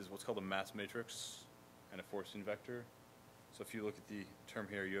is what's called a mass matrix and a forcing vector. So if you look at the term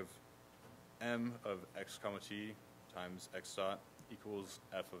here, you have m of x comma t times x dot equals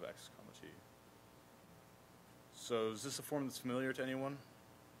f of x comma t. So is this a form that's familiar to anyone?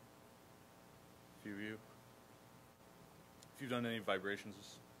 A few of you? If you've done any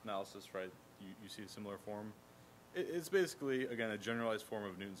vibrations analysis, right, you see a similar form. It's basically, again, a generalized form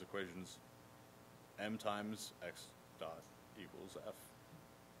of Newton's equations. M times x dot equals f.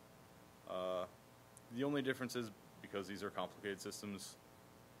 The only difference is, because these are complicated systems,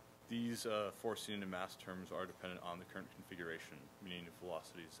 these force unit and mass terms are dependent on the current configuration, meaning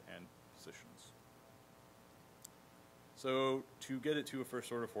velocities and positions. So to get it to a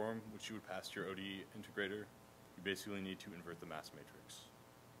first order form, which you would pass to your ODE integrator, you basically need to invert the mass matrix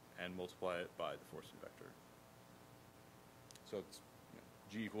and multiply it by the force vector. So it's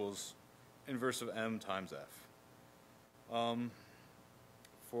G equals inverse of M times F.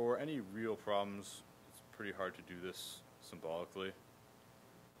 For any real problems, it's pretty hard to do this symbolically.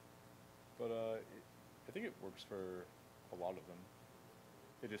 But I think it works for a lot of them.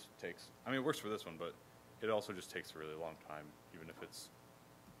 It just takes, I mean, it works for this one, but it also just takes a really long time, even if it's,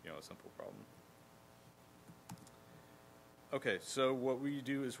 a simple problem. Okay, so what we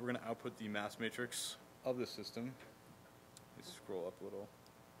do is we're going to output the mass matrix of the system. Let's scroll up a little.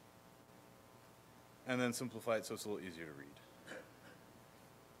 And then simplify it so it's a little easier to read.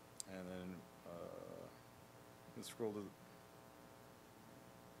 And then let's scroll to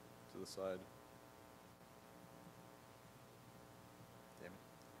the side. Damn it.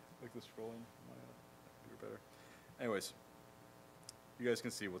 Like the scrolling on my computer better. Anyways, you guys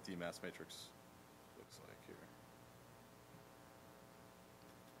can see what the mass matrix looks like here.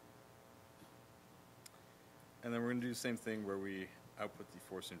 And then we're going to do the same thing where we output the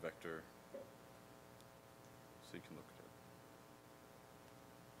forcing vector so you can look at it.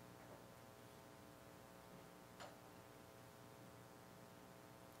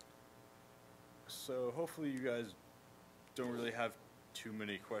 So hopefully you guys don't really have too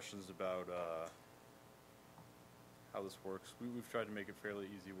many questions about how this works. We've tried to make it fairly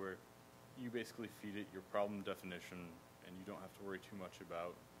easy where you basically feed it your problem definition and you don't have to worry too much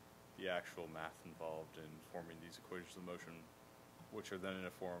about the actual math involved in forming these equations of motion, which are then in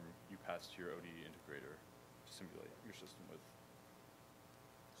a form you pass to your ODE integrator to simulate your system with.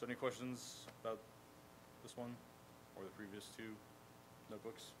 So any questions about this one or the previous two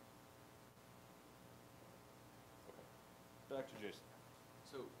notebooks? Okay. Back to Jason.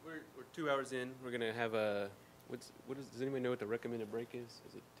 So we're 2 hours in. We're gonna have a does anybody know what the recommended break is?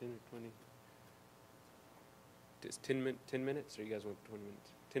 Is it 10 or 20? It's 10 minutes, or you guys want 20 minutes?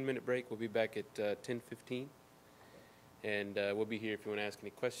 10-minute break. We'll be back at 10:15, and we'll be here if you want to ask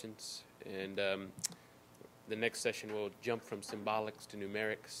any questions. And the next session we'll jump from symbolics to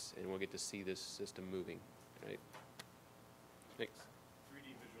numerics, and we'll get to see this system moving. Right? Thanks.